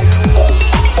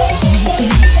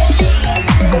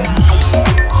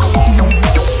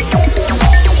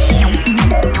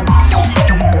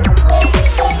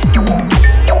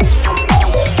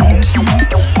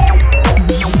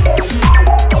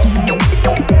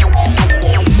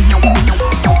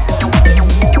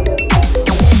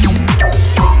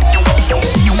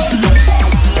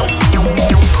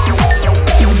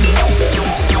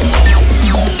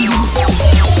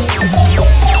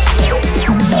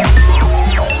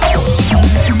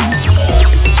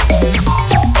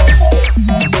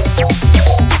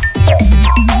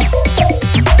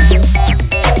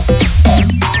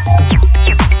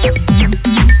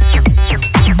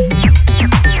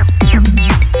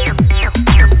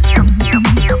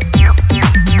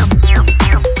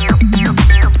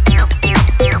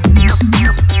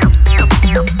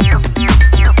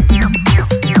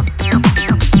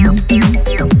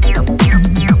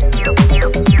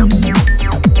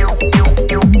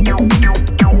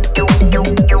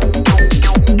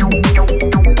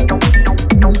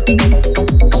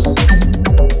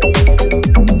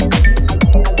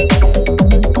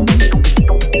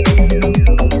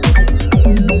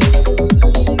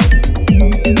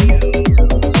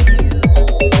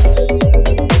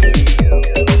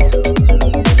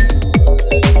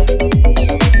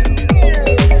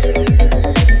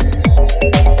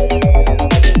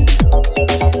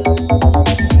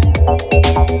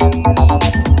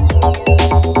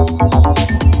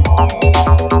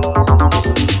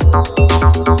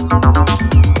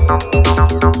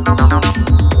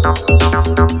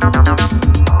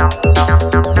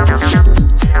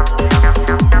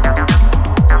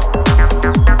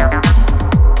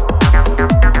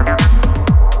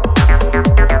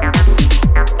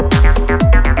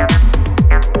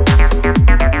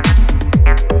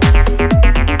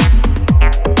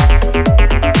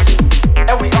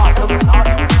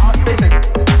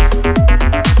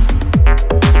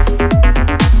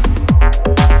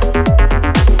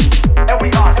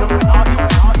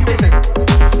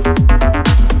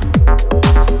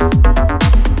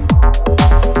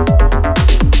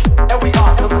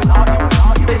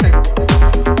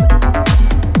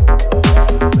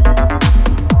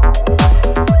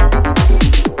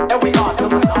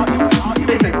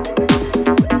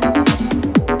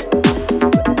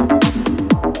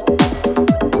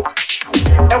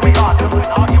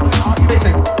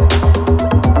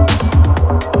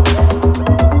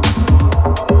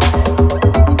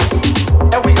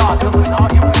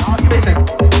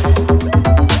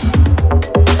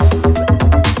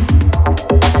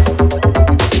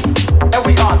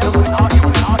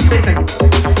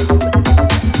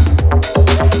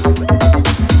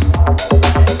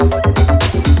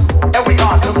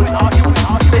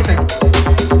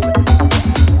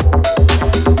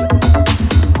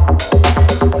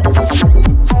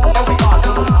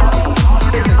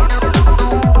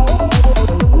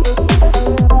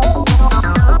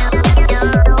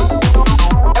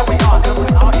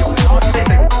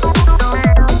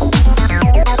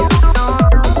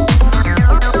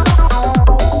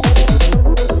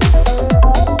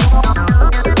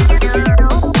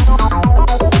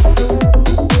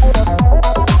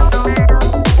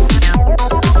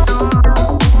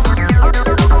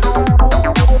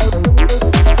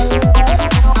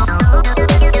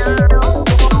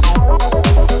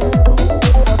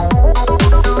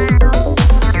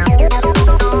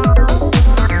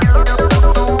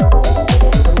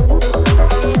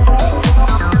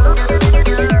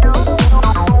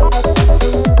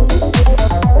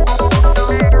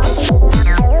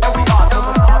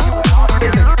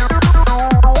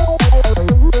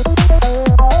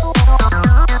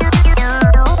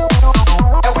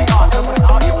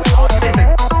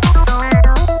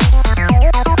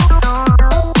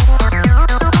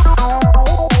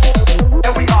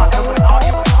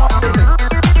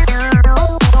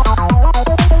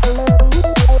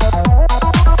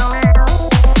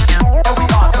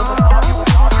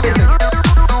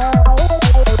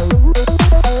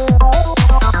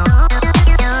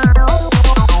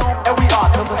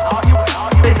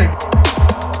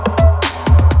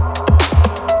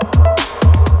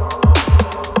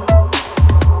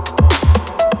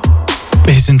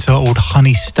 This is entitled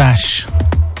Honey Stash.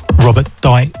 Robert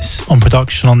Dites on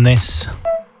production on this.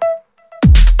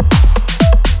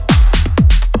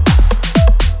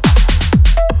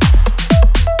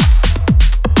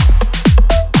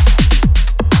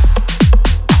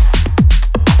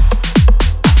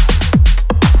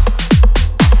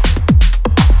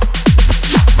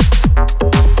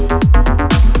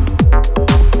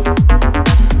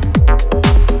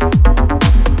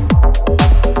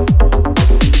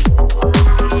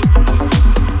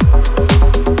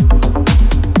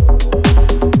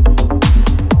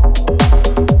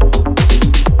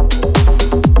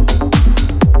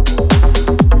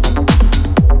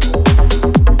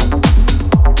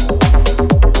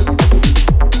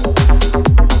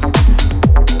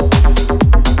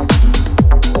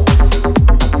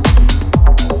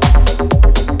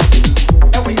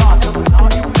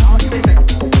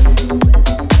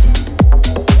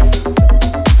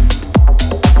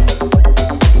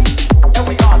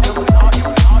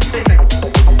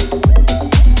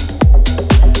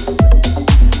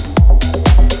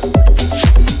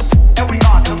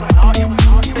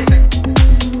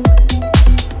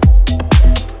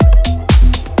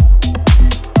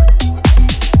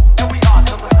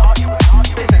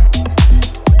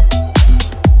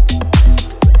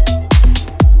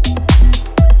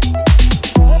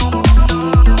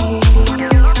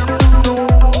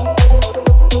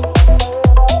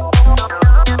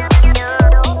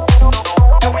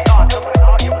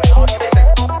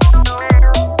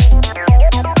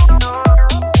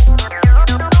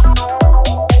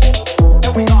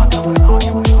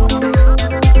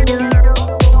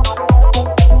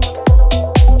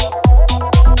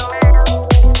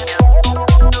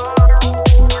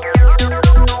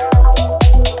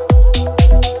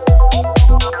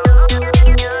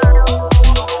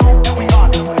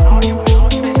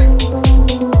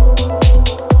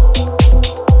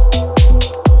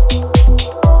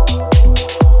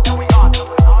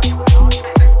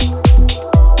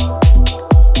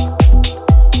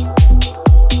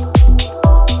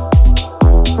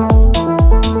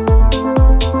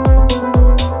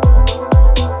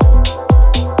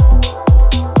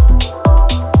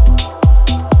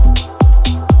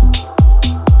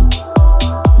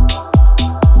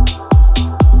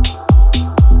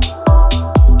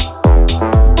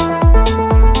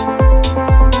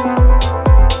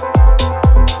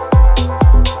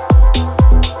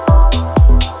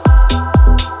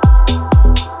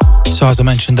 So as I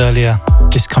mentioned earlier,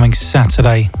 this coming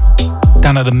Saturday,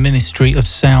 down at the Ministry of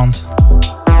Sound,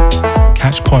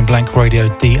 catch Point Blank Radio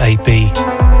DAB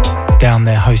down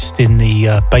there hosting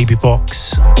the Baby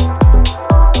Box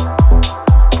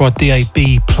for a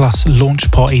DAB Plus launch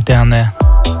party down there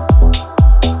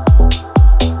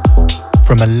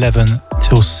from 11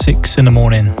 till 6 in the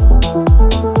morning.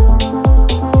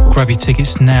 Grab your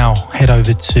tickets now, head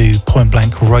over to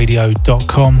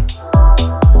pointblankradio.com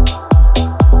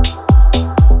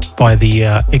by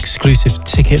the exclusive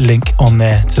ticket link on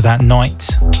there to that night.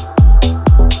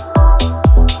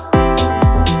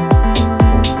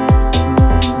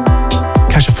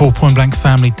 Catch a full Point Blank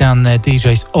family down there,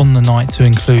 DJs on the night to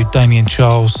include Damien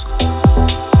Charles,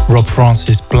 Rob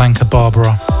Francis, Blanca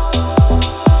Barbara,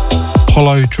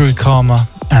 Polo, Drew Karma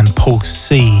and Paul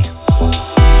C.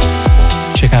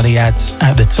 Check out the ads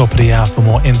at the top of the hour for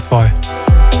more info.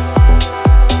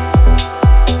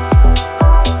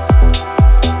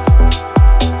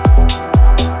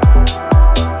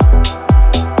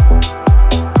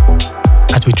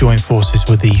 As we join forces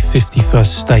with the 51st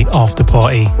State After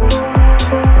Party,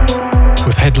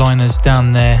 with headliners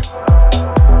down there,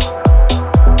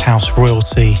 House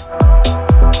Royalty,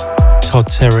 Todd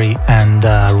Terry and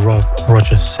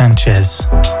Roger Sanchez.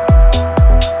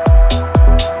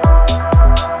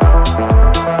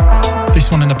 This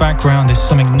one in the background is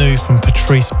something new from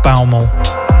Patrice Baumel.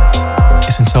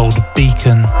 It's entitled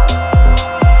Beacon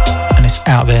and it's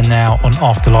out there now on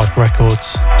Afterlife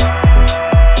Records.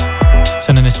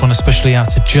 Sending this one especially out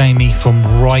to Jamie from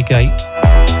Reigate,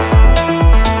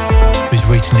 who's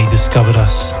recently discovered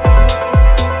us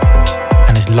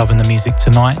and is loving the music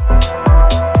tonight.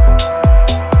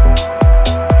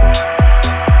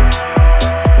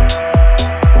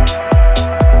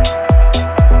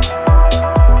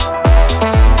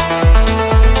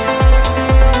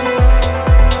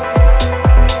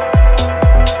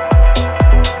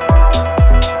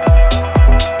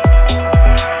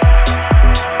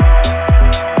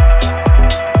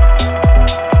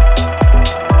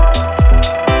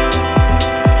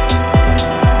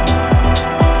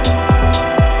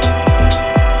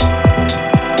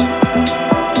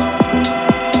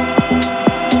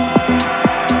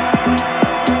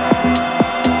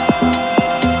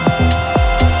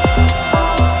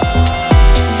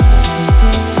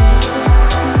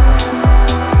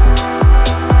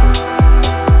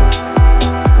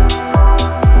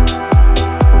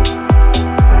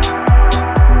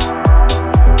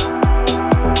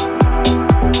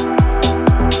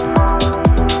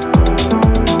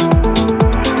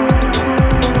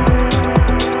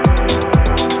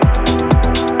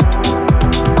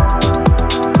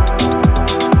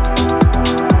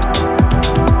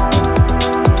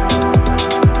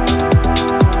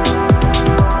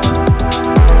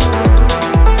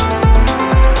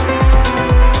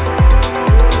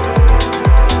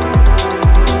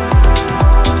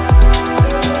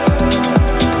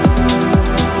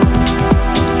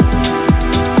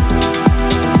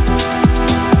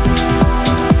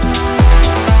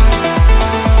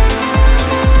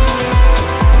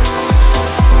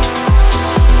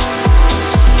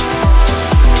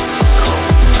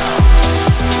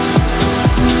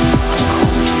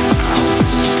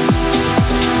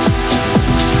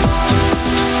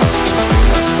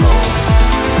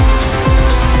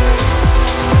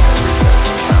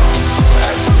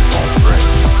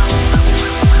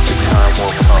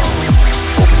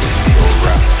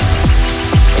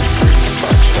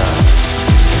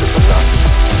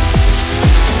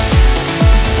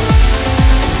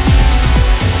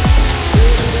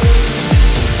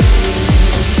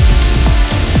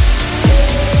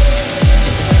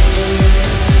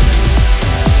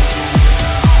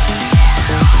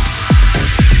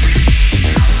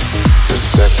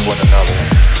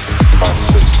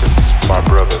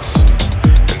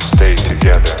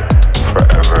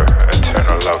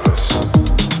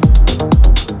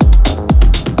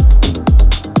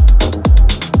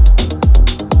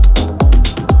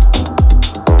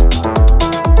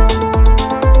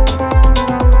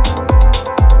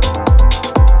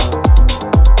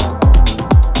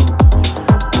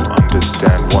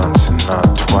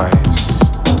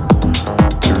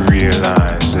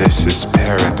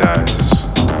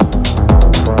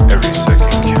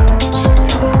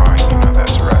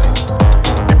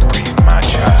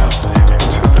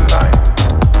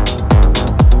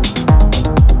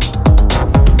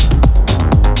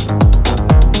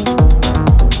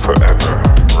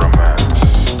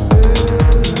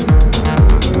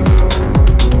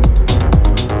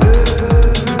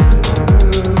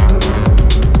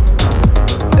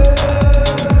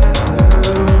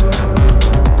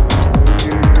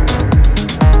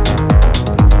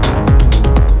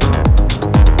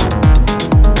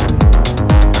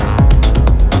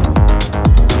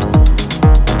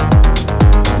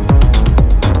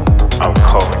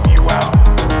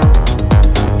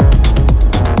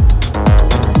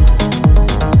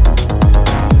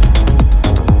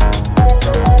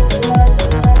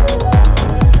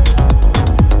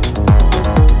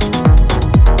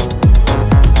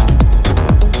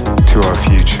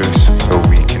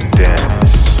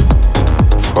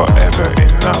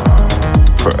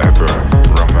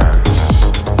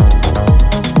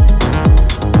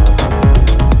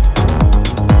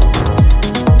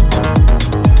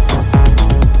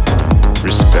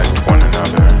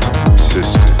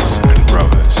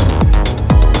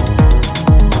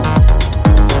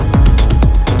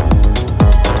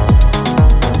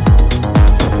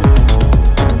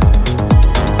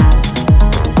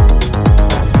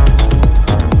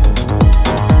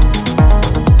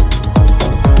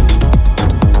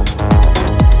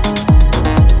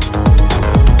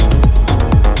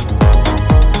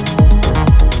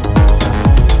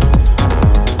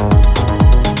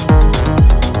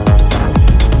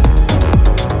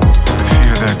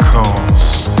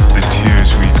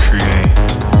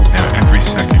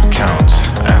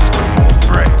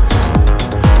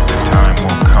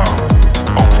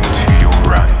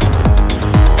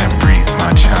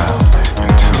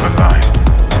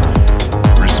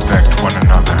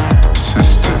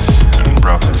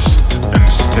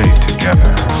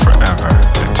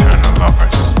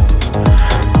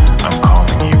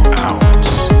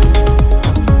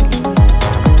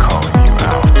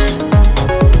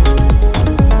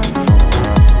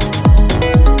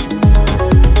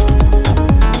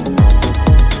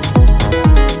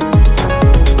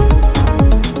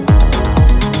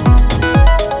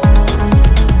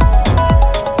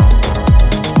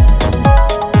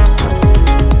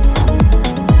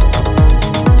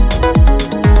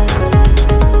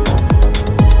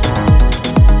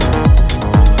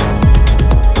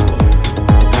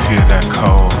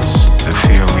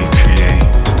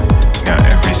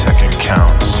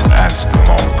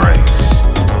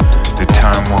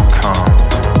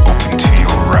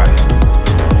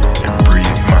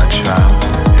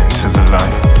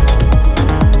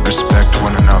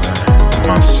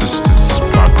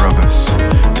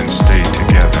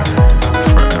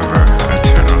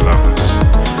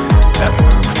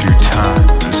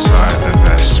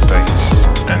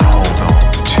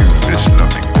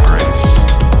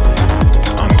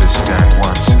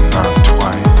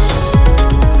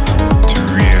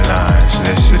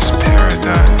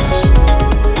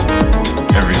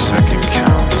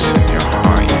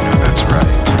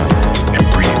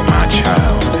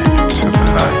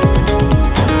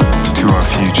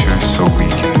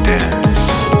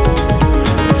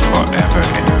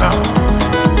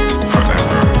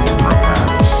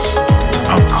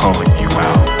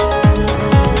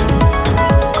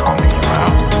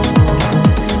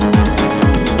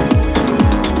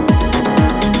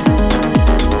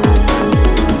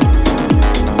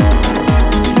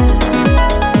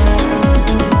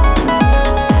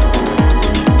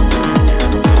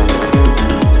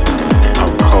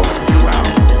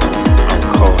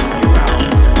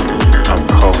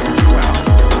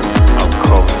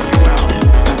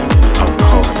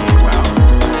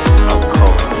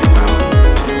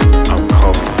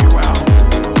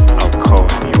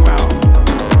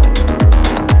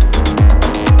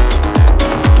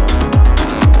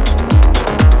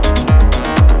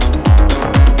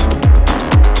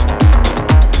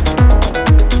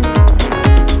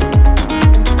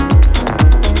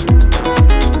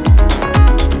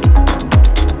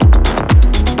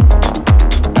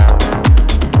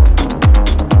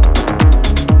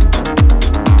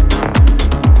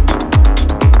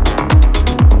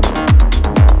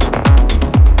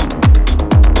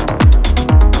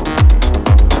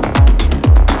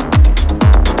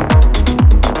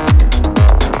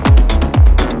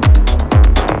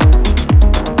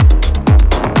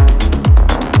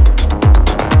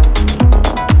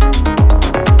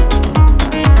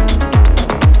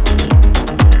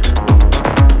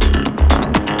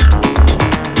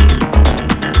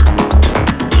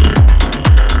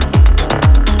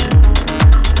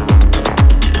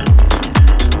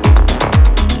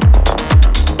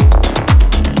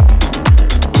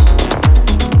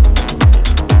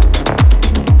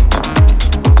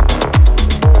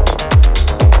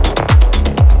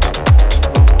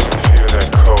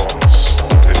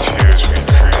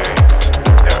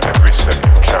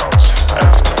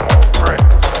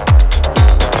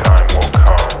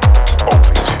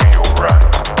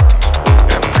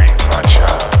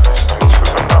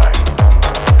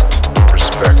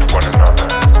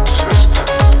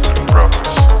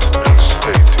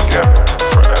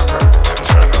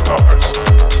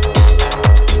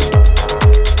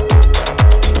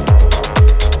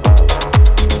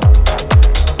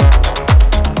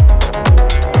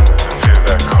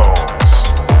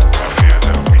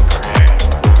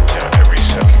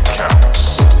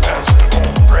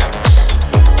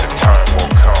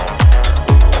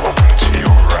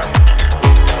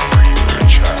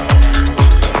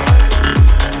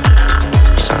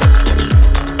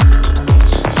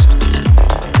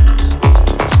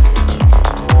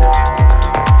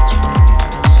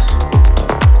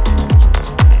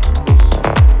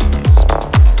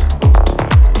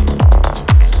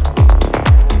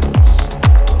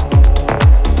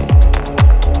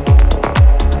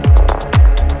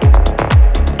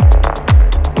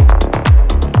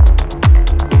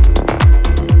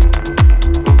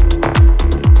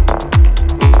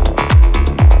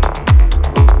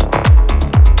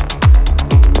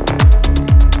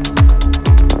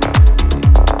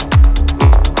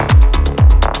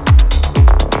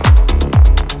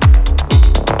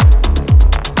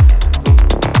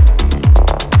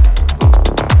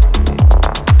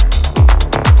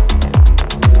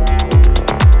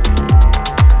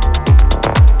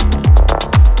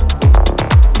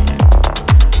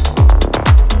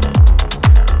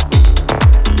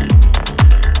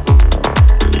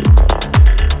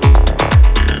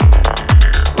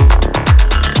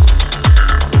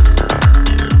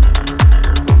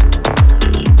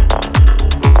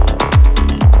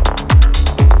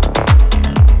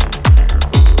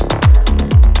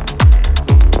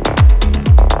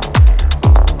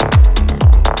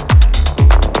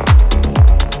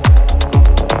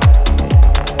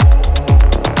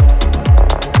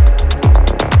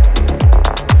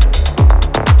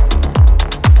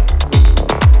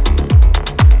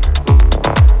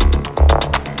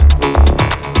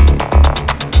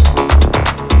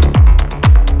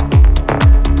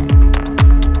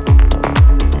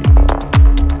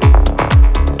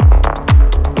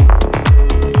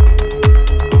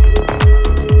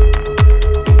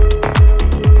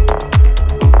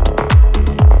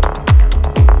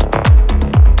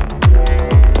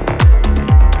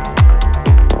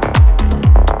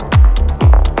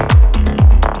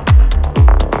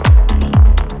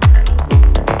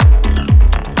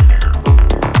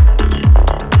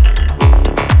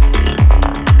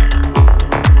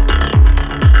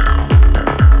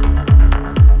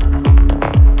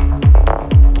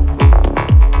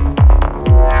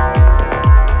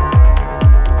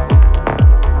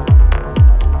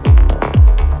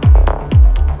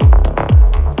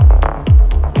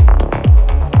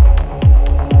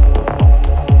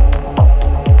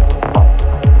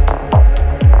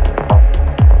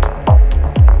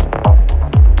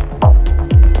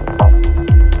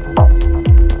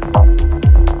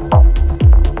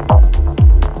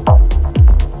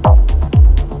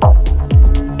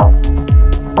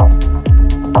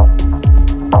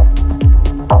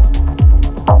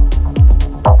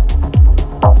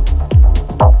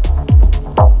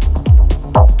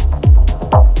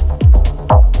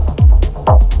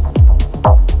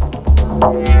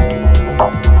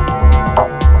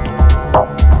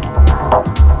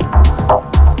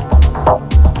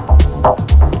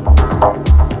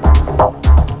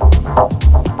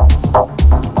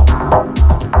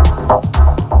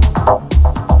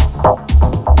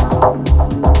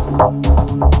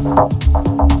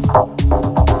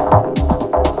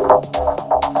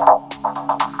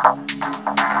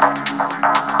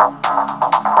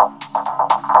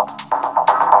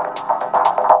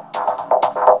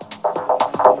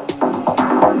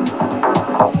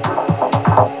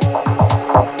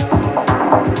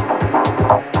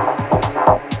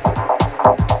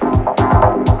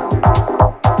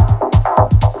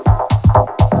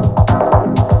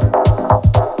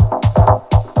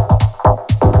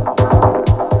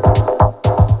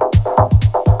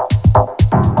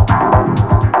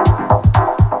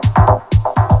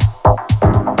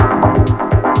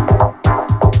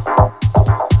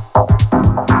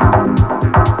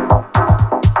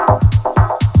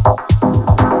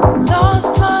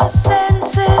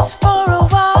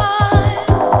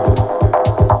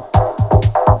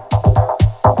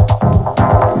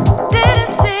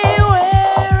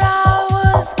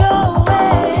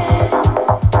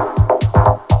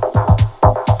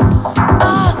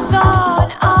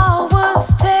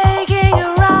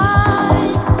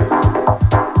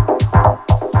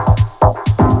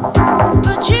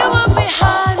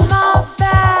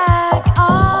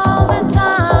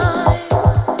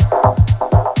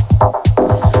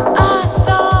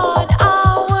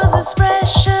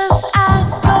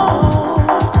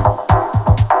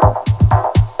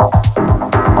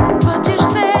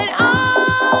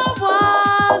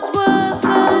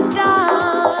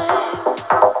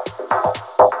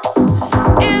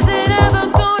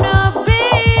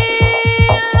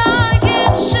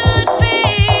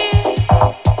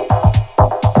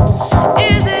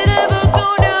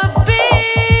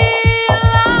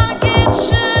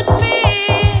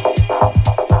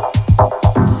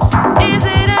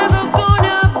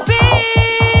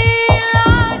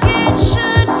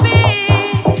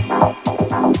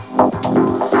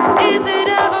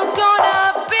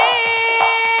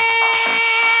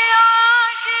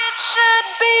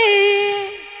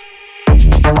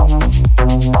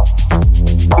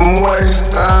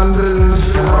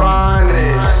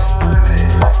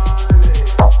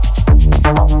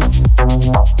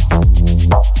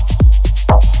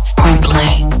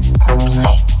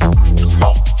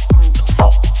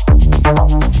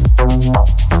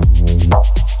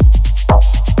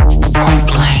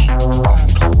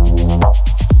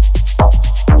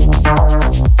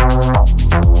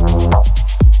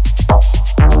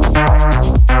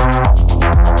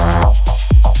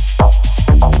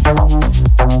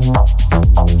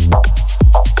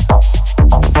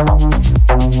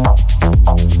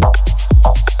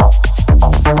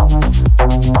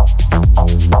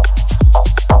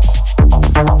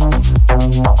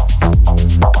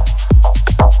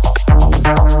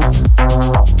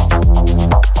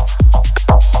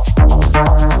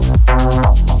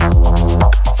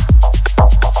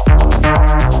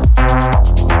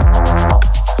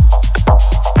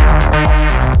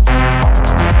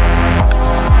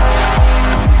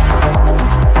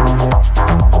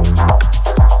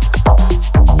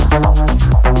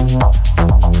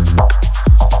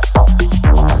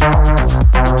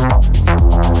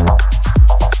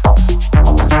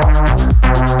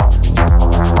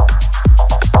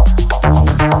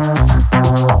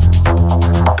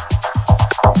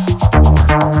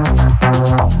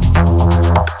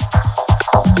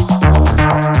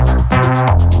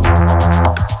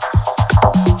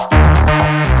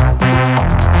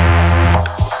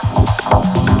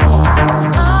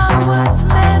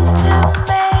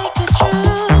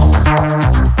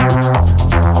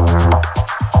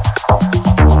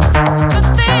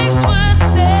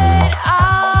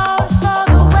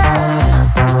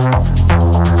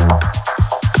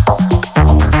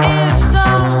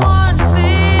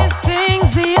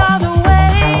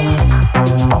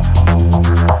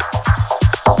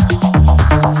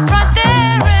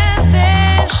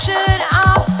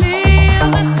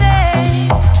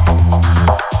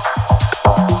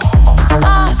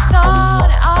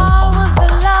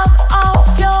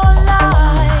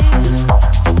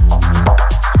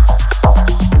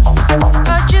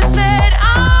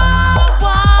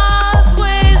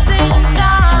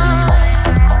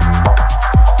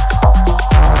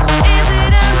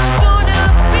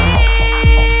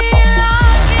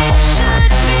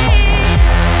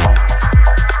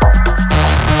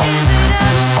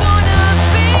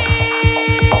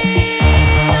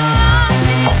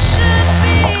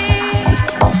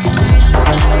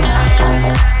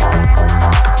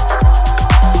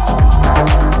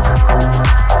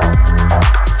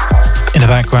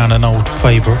 background, an old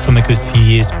favourite from a good few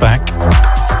years back.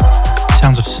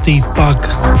 Sounds of Steve Bugg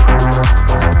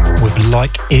with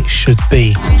Like It Should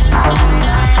Be.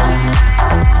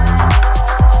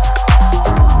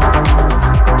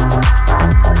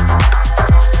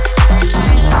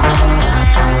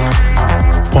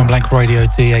 Point Blank Radio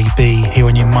DAB here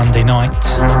on your Monday night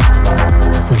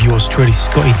with yours truly,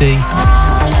 Scottie D.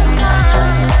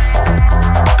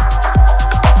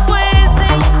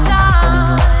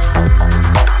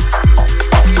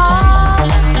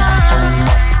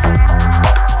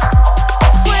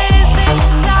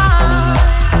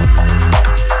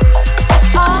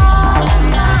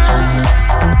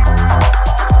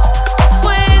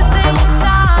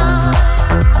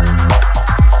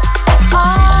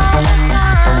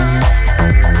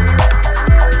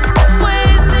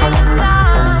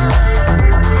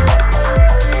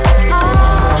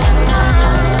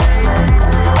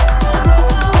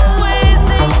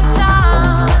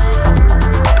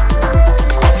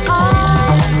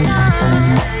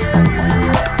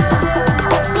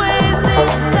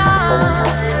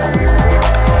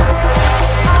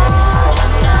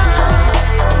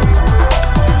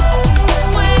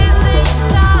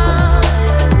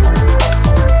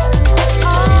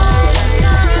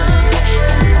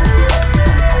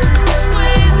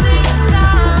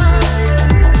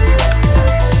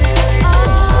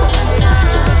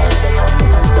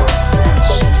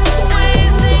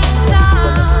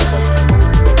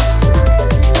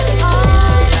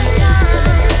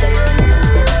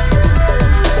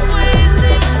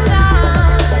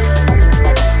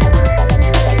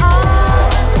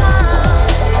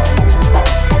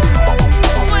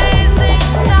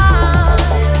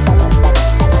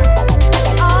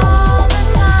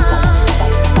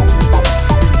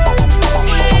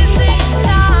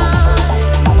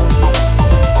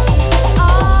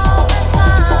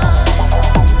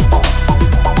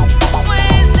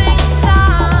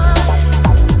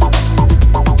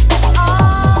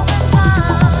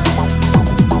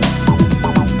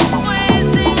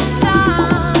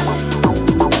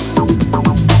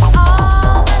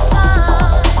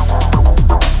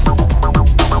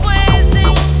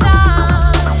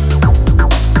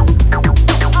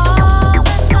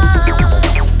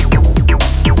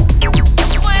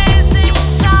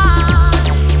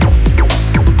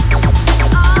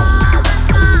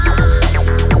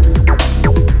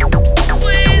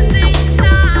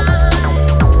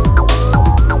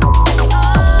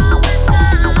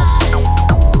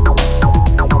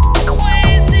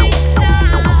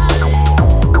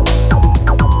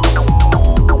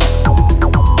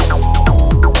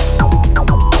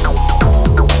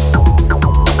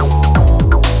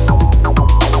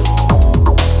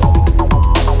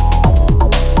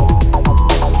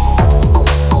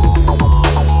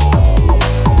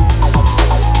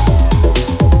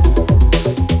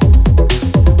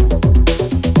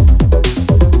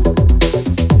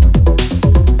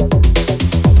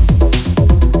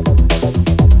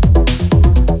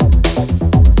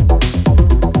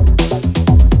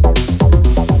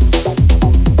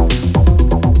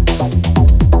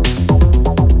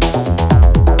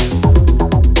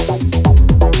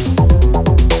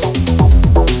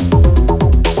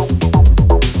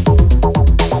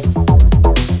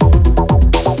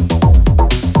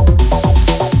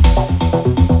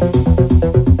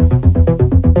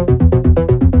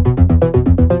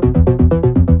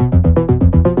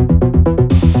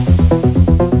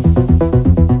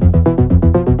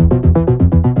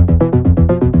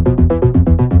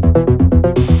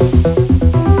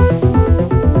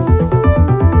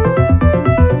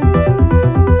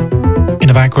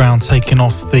 Background taken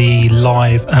off the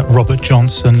Live at Robert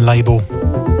Johnson label.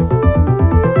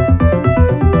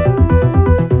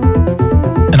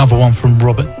 Another one from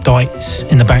Robert Dites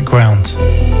in the background.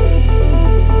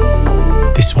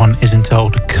 This one is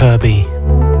entitled Kirby.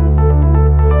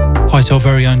 Hi to our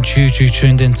very own Juju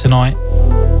tuned in tonight.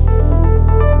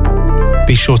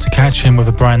 Be sure to catch him with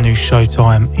a brand new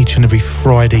showtime each and every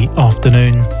Friday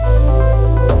afternoon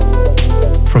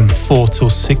from 4 till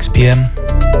 6 p.m.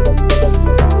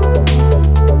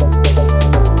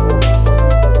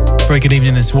 Very good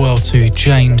evening as well to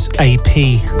James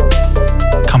AP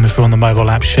coming through on the mobile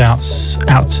app. Shouts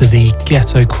out to the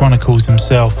Ghetto Chronicles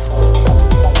himself.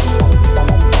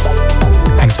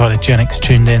 Hang tight, to Genix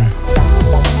tuned in.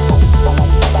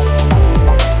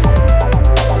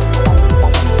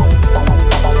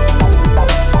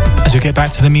 As we get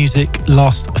back to the music,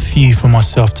 last few for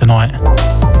myself tonight.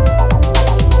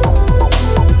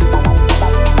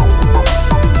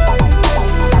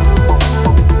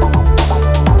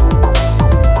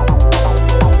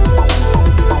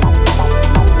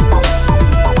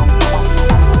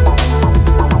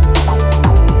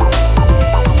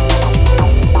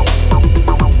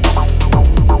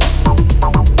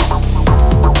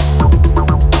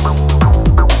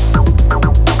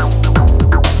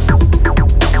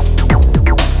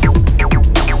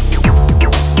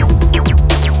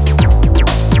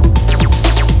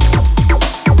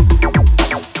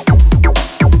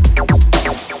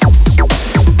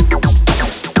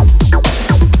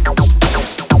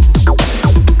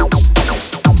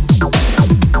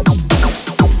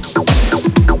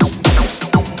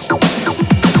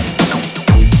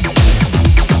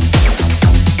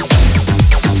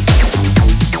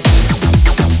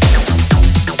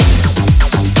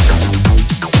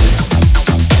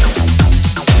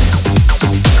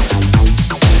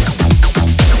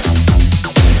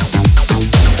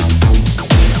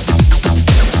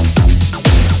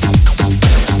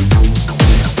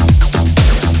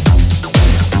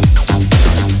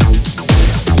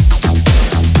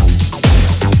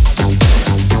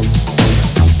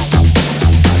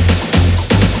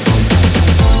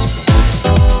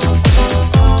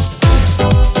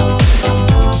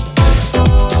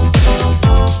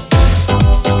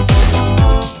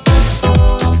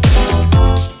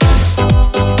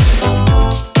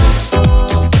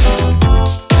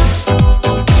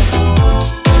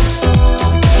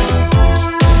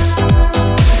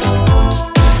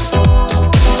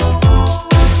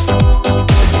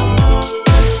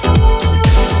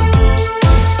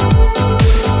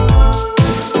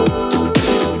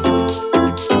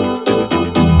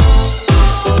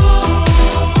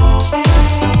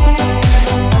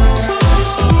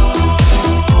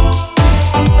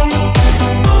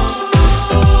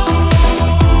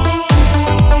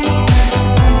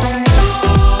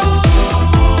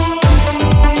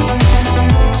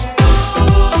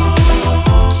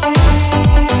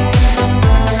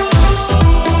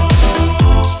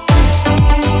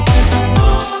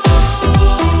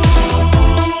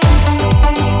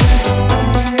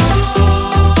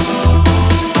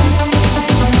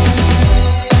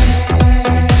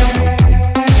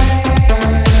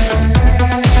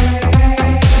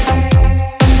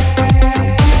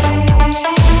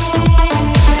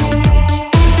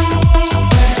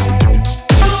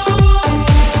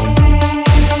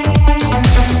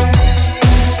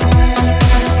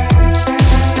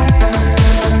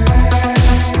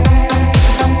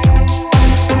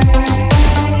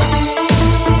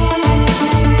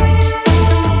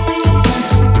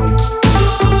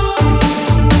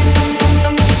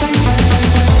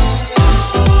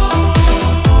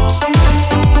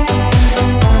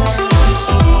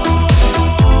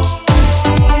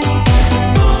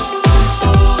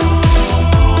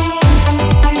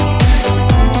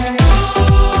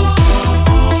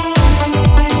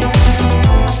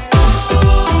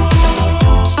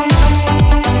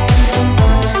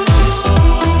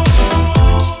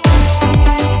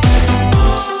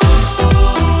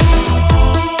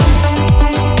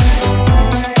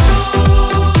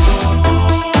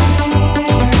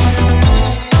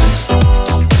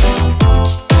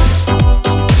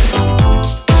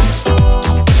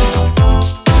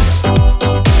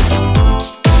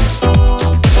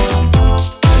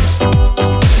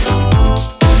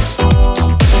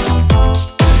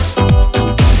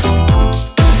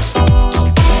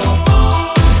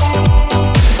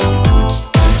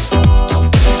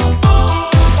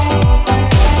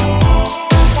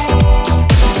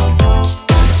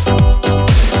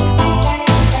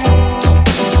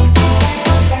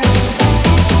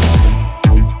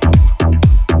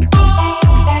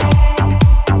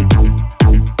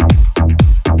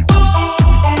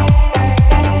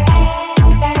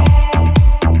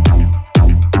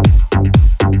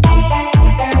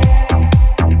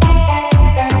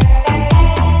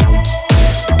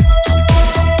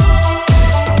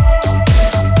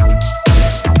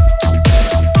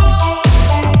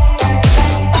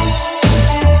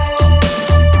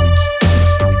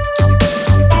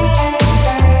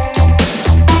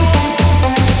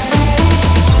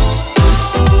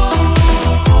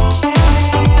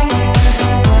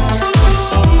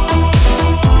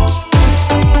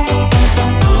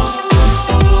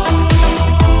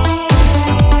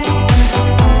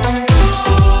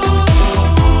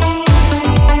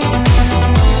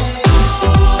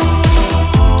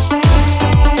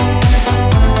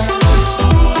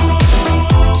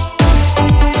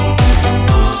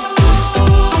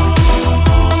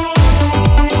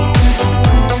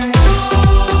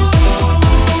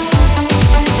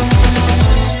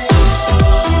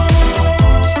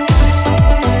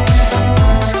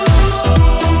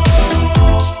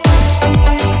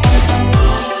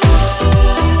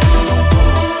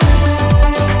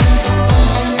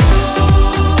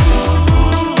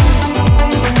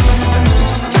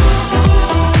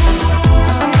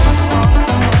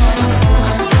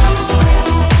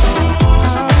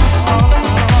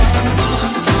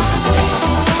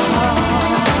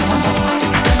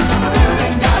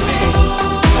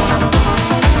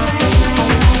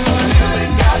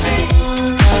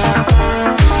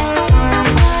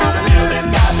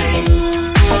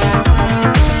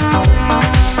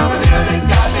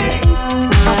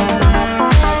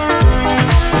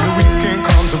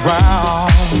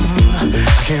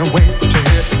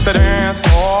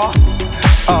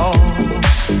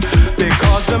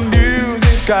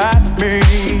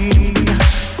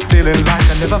 feeling like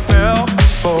I never felt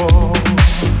before.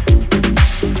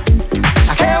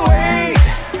 I can't wait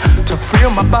to feel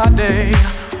my body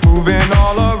moving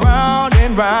all around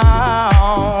and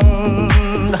round.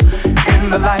 In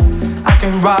the light, I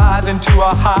can rise into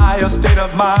a higher state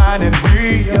of mind and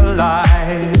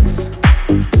realize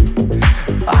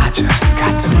I just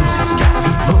got to move. Music's got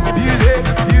me moving. Music,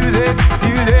 music,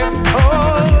 music.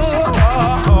 Oh, the music's got me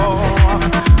grooving.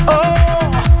 Oh,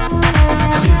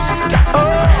 the music's got me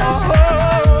dancing.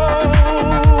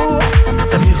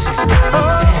 The music's got me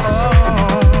dancing.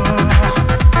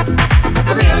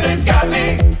 The music's got me.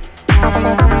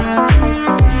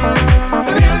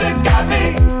 The music's got me.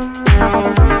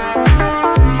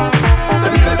 The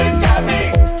music's got me.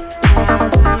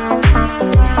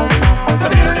 The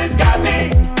music's got me.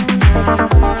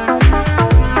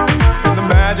 And the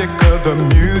magic of the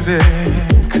music,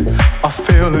 a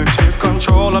feeling takes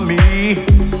control of me.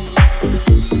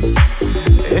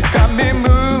 It's got me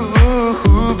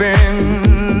moving.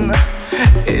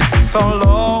 It's all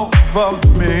over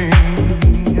me.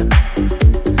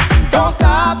 Don't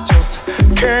stop, just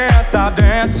can't stop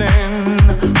dancing.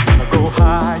 Wanna go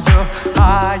higher,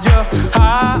 higher,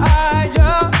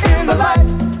 higher. In the light,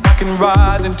 I can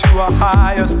rise into a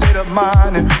higher state of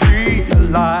mind and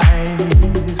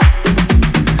realize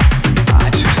I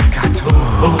just got to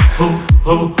move.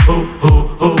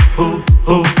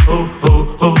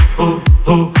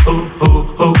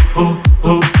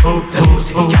 The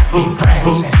music's got me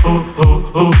prancing.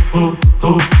 The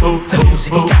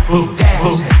music's got me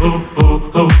dancing.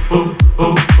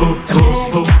 The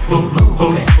music's got me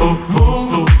moving.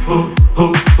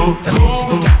 The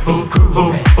music's got me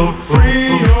grooving. Free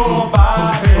your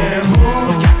body. The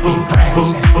music's got me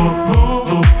prancing.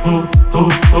 The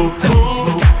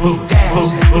music's got me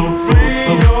dancing. Free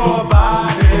your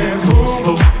body. The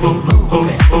music's got me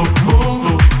moving.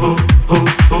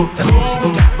 The music's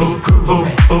got me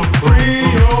grooving. Free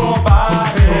your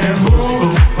body. The music's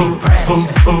got me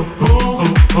prancing.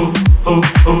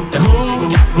 The music's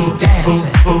got me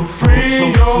dancing. Free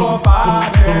your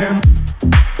body.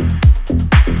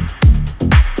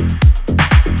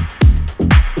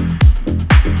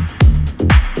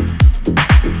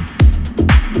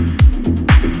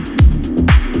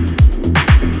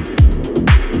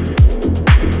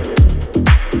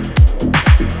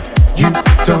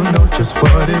 Don't know just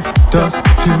what it does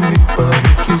to me, but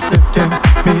it keeps lifting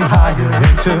me higher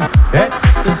into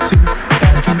ecstasy.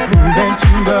 Gotta keep moving to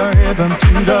the rhythm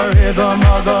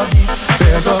of the beat.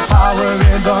 There's a power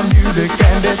in the music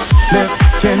and it's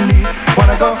lifting me.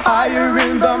 Wanna go higher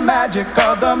in the magic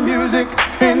of the music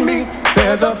in me.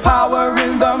 There's a power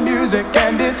in the music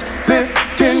and it's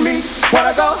lifting me.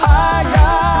 Wanna go higher.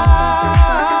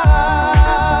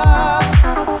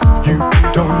 You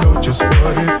don't know just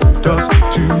what it does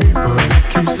to me, but it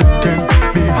keeps lifting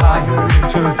me higher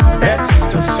into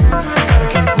ecstasy. Gotta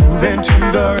keep moving to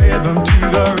the rhythm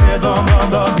of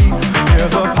the beat.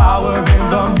 There's a power in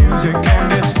the music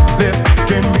and it's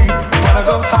lifting me. Wanna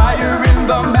go higher in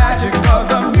the magic of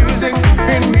the music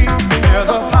in me. There's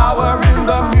a power in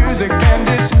the music and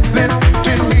it's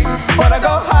lifting me. Wanna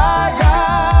go higher.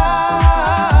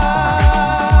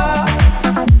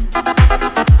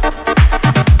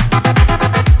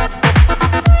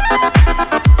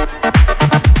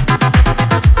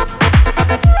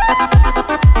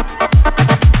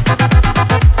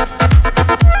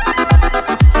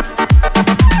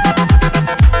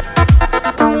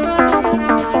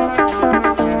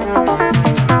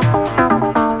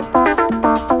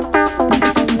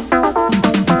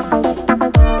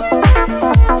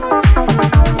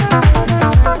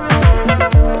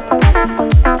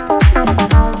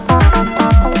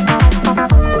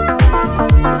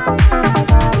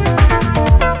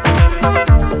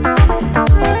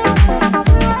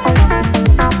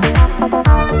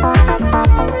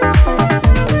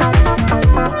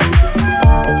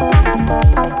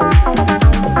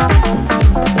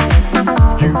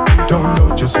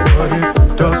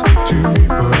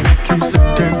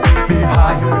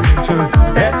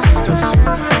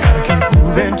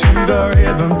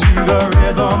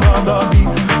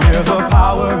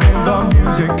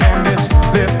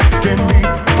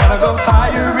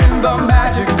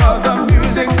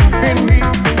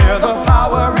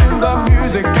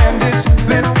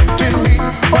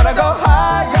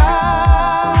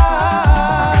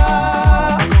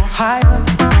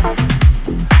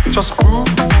 Just move,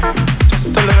 just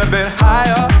a little bit higher.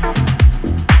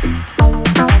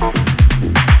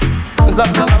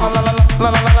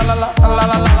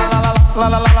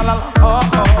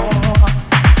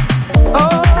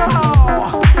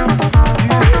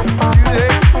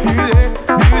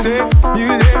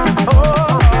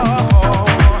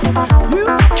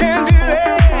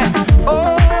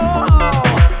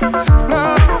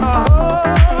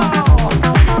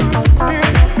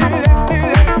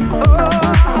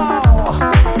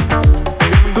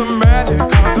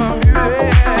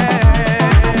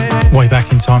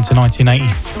 time to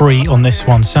 1983 on this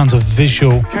one. Sounds of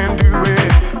Visual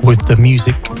with The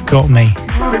Music Got Me.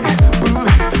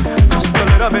 Just a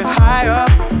little bit higher,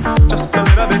 just a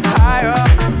little bit higher,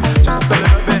 just a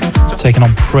little bit. Taken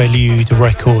on Prelude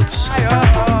Records.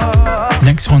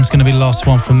 Next one's going to be the last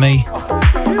one from me.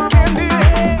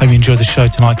 Hope you enjoyed the show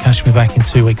tonight. Catch me back in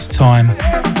 2 weeks' time.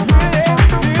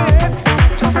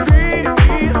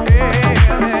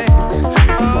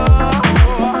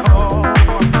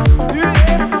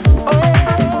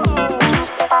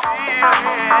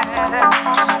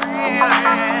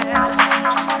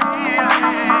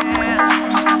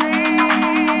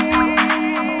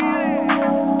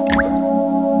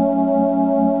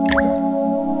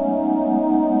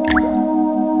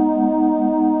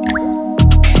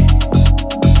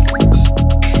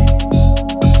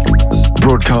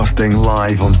 Broadcasting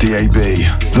live on DAB,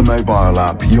 the mobile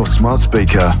app, your smart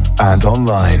speaker, and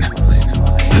online.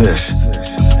 This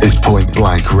is Point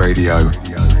Blank Radio.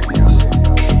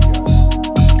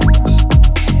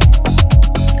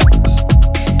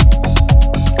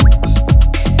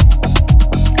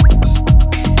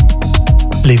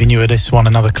 Leaving you with this one,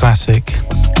 another classic.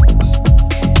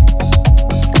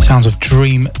 Sounds of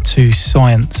Dream to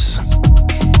Science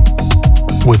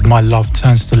with My Love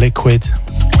Turns to Liquid.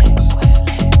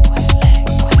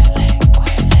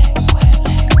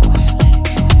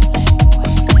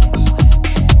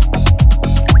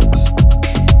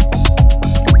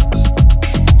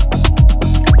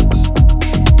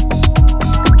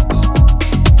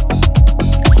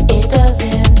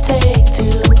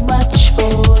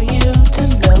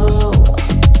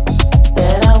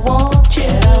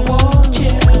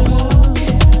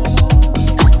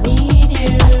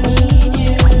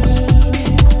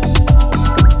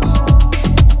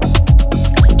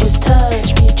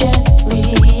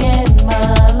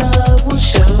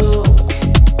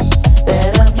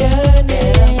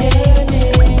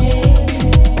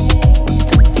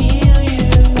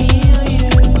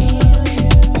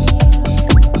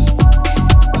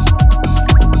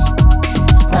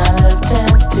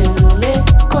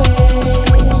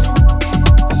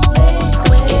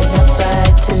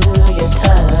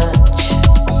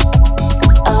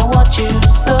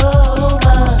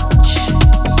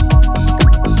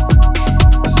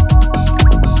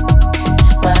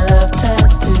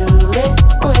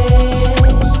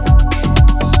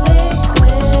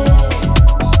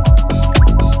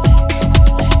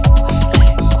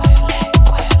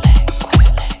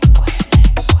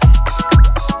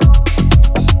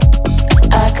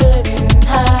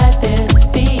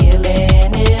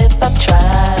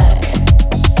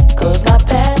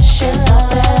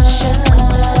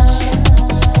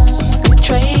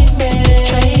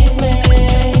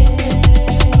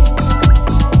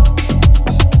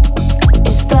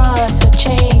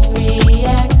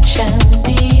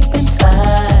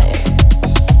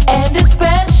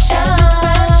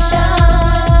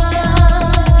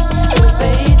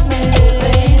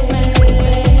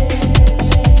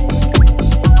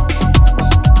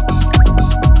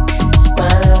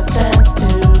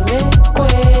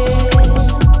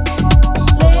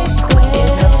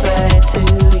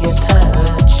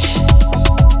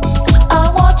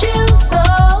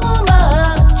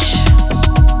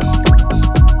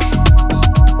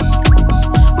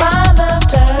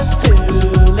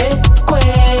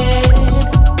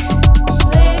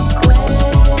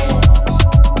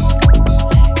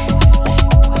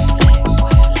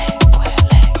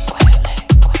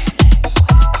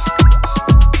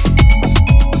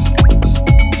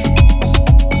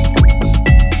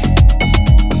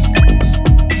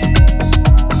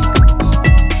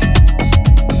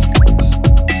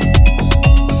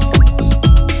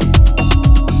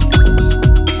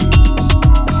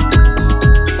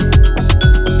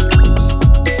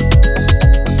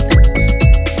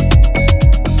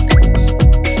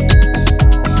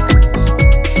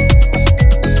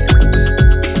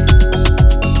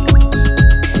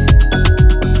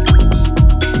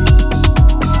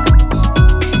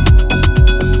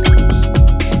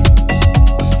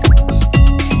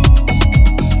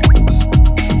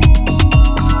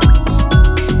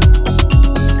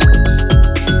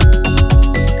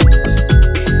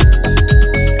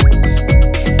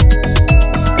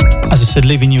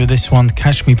 Leaving you with this one.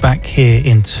 Catch me back here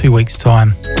in 2 weeks'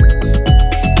 time.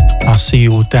 I'll see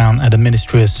you all down at the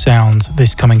Ministry of Sound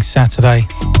this coming Saturday.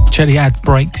 Check the ad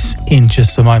breaks in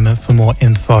just a moment for more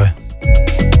info.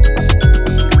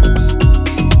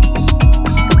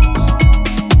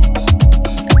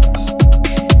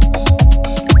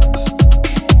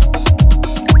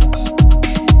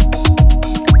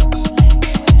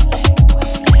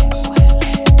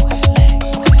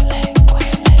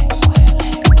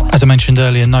 As I mentioned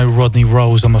earlier, no Rodney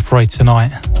Rolls, I'm afraid, tonight.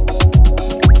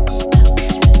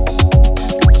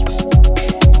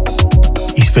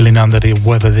 He's feeling under the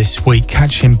weather this week.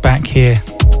 Catch him back here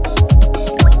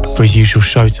for his usual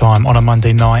showtime on a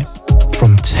Monday night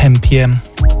from 10 p.m.